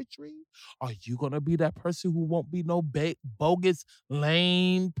poetry? Are you gonna be that person who won't be no bogus,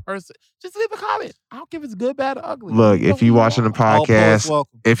 lame person? Just leave a comment. I don't care if it's good, bad, or ugly. Look, You know if who you you watching the are. All poets podcast,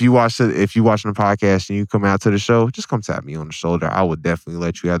 welcome. if you watching the podcast and you come out to the show, just come tap me on the shoulder. I would definitely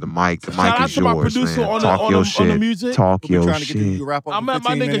let you have the mic. The Shout mic out is to my yours, producer man. on Talk your the shit. music. Talk We'll be your trying to get you shit. to wrap up I'm in at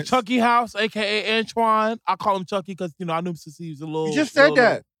my 15 nigga minutes. Chucky house, aka Antoine. I call him Chucky because I knew him since he was a little. You just said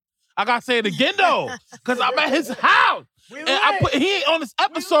that. I gotta say it again though, because I'm at his house. And he ain't on this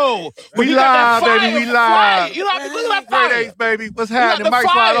episode. but We he got that live, baby. fire We flight. live. You know what I mean? Look at that Great fire. Apes, baby. What's You got happening? the Mike's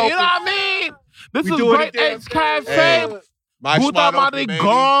wide fire. open. You know what I mean? This We is doing Great it there. Apes Cafe. Hey, Mike's Buta wide Madi open, baby.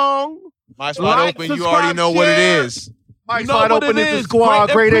 Gong. Mike's Like, wide open. You subscribe, already know what it share. is. Mike's You know wide what open it is the is. squad.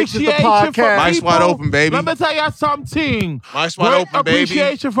 Great Apes is the appreciation for podcast. Mike's wide people. open, baby. Let me tell y'all something. Mike's wide Great open, baby.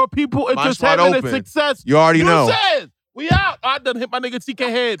 appreciation for people Mike's wide entertainment and open. success. You already know. Said, we out. I done hit my nigga TK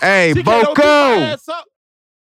head. Hey, TK, don't keep my Boko. ass up.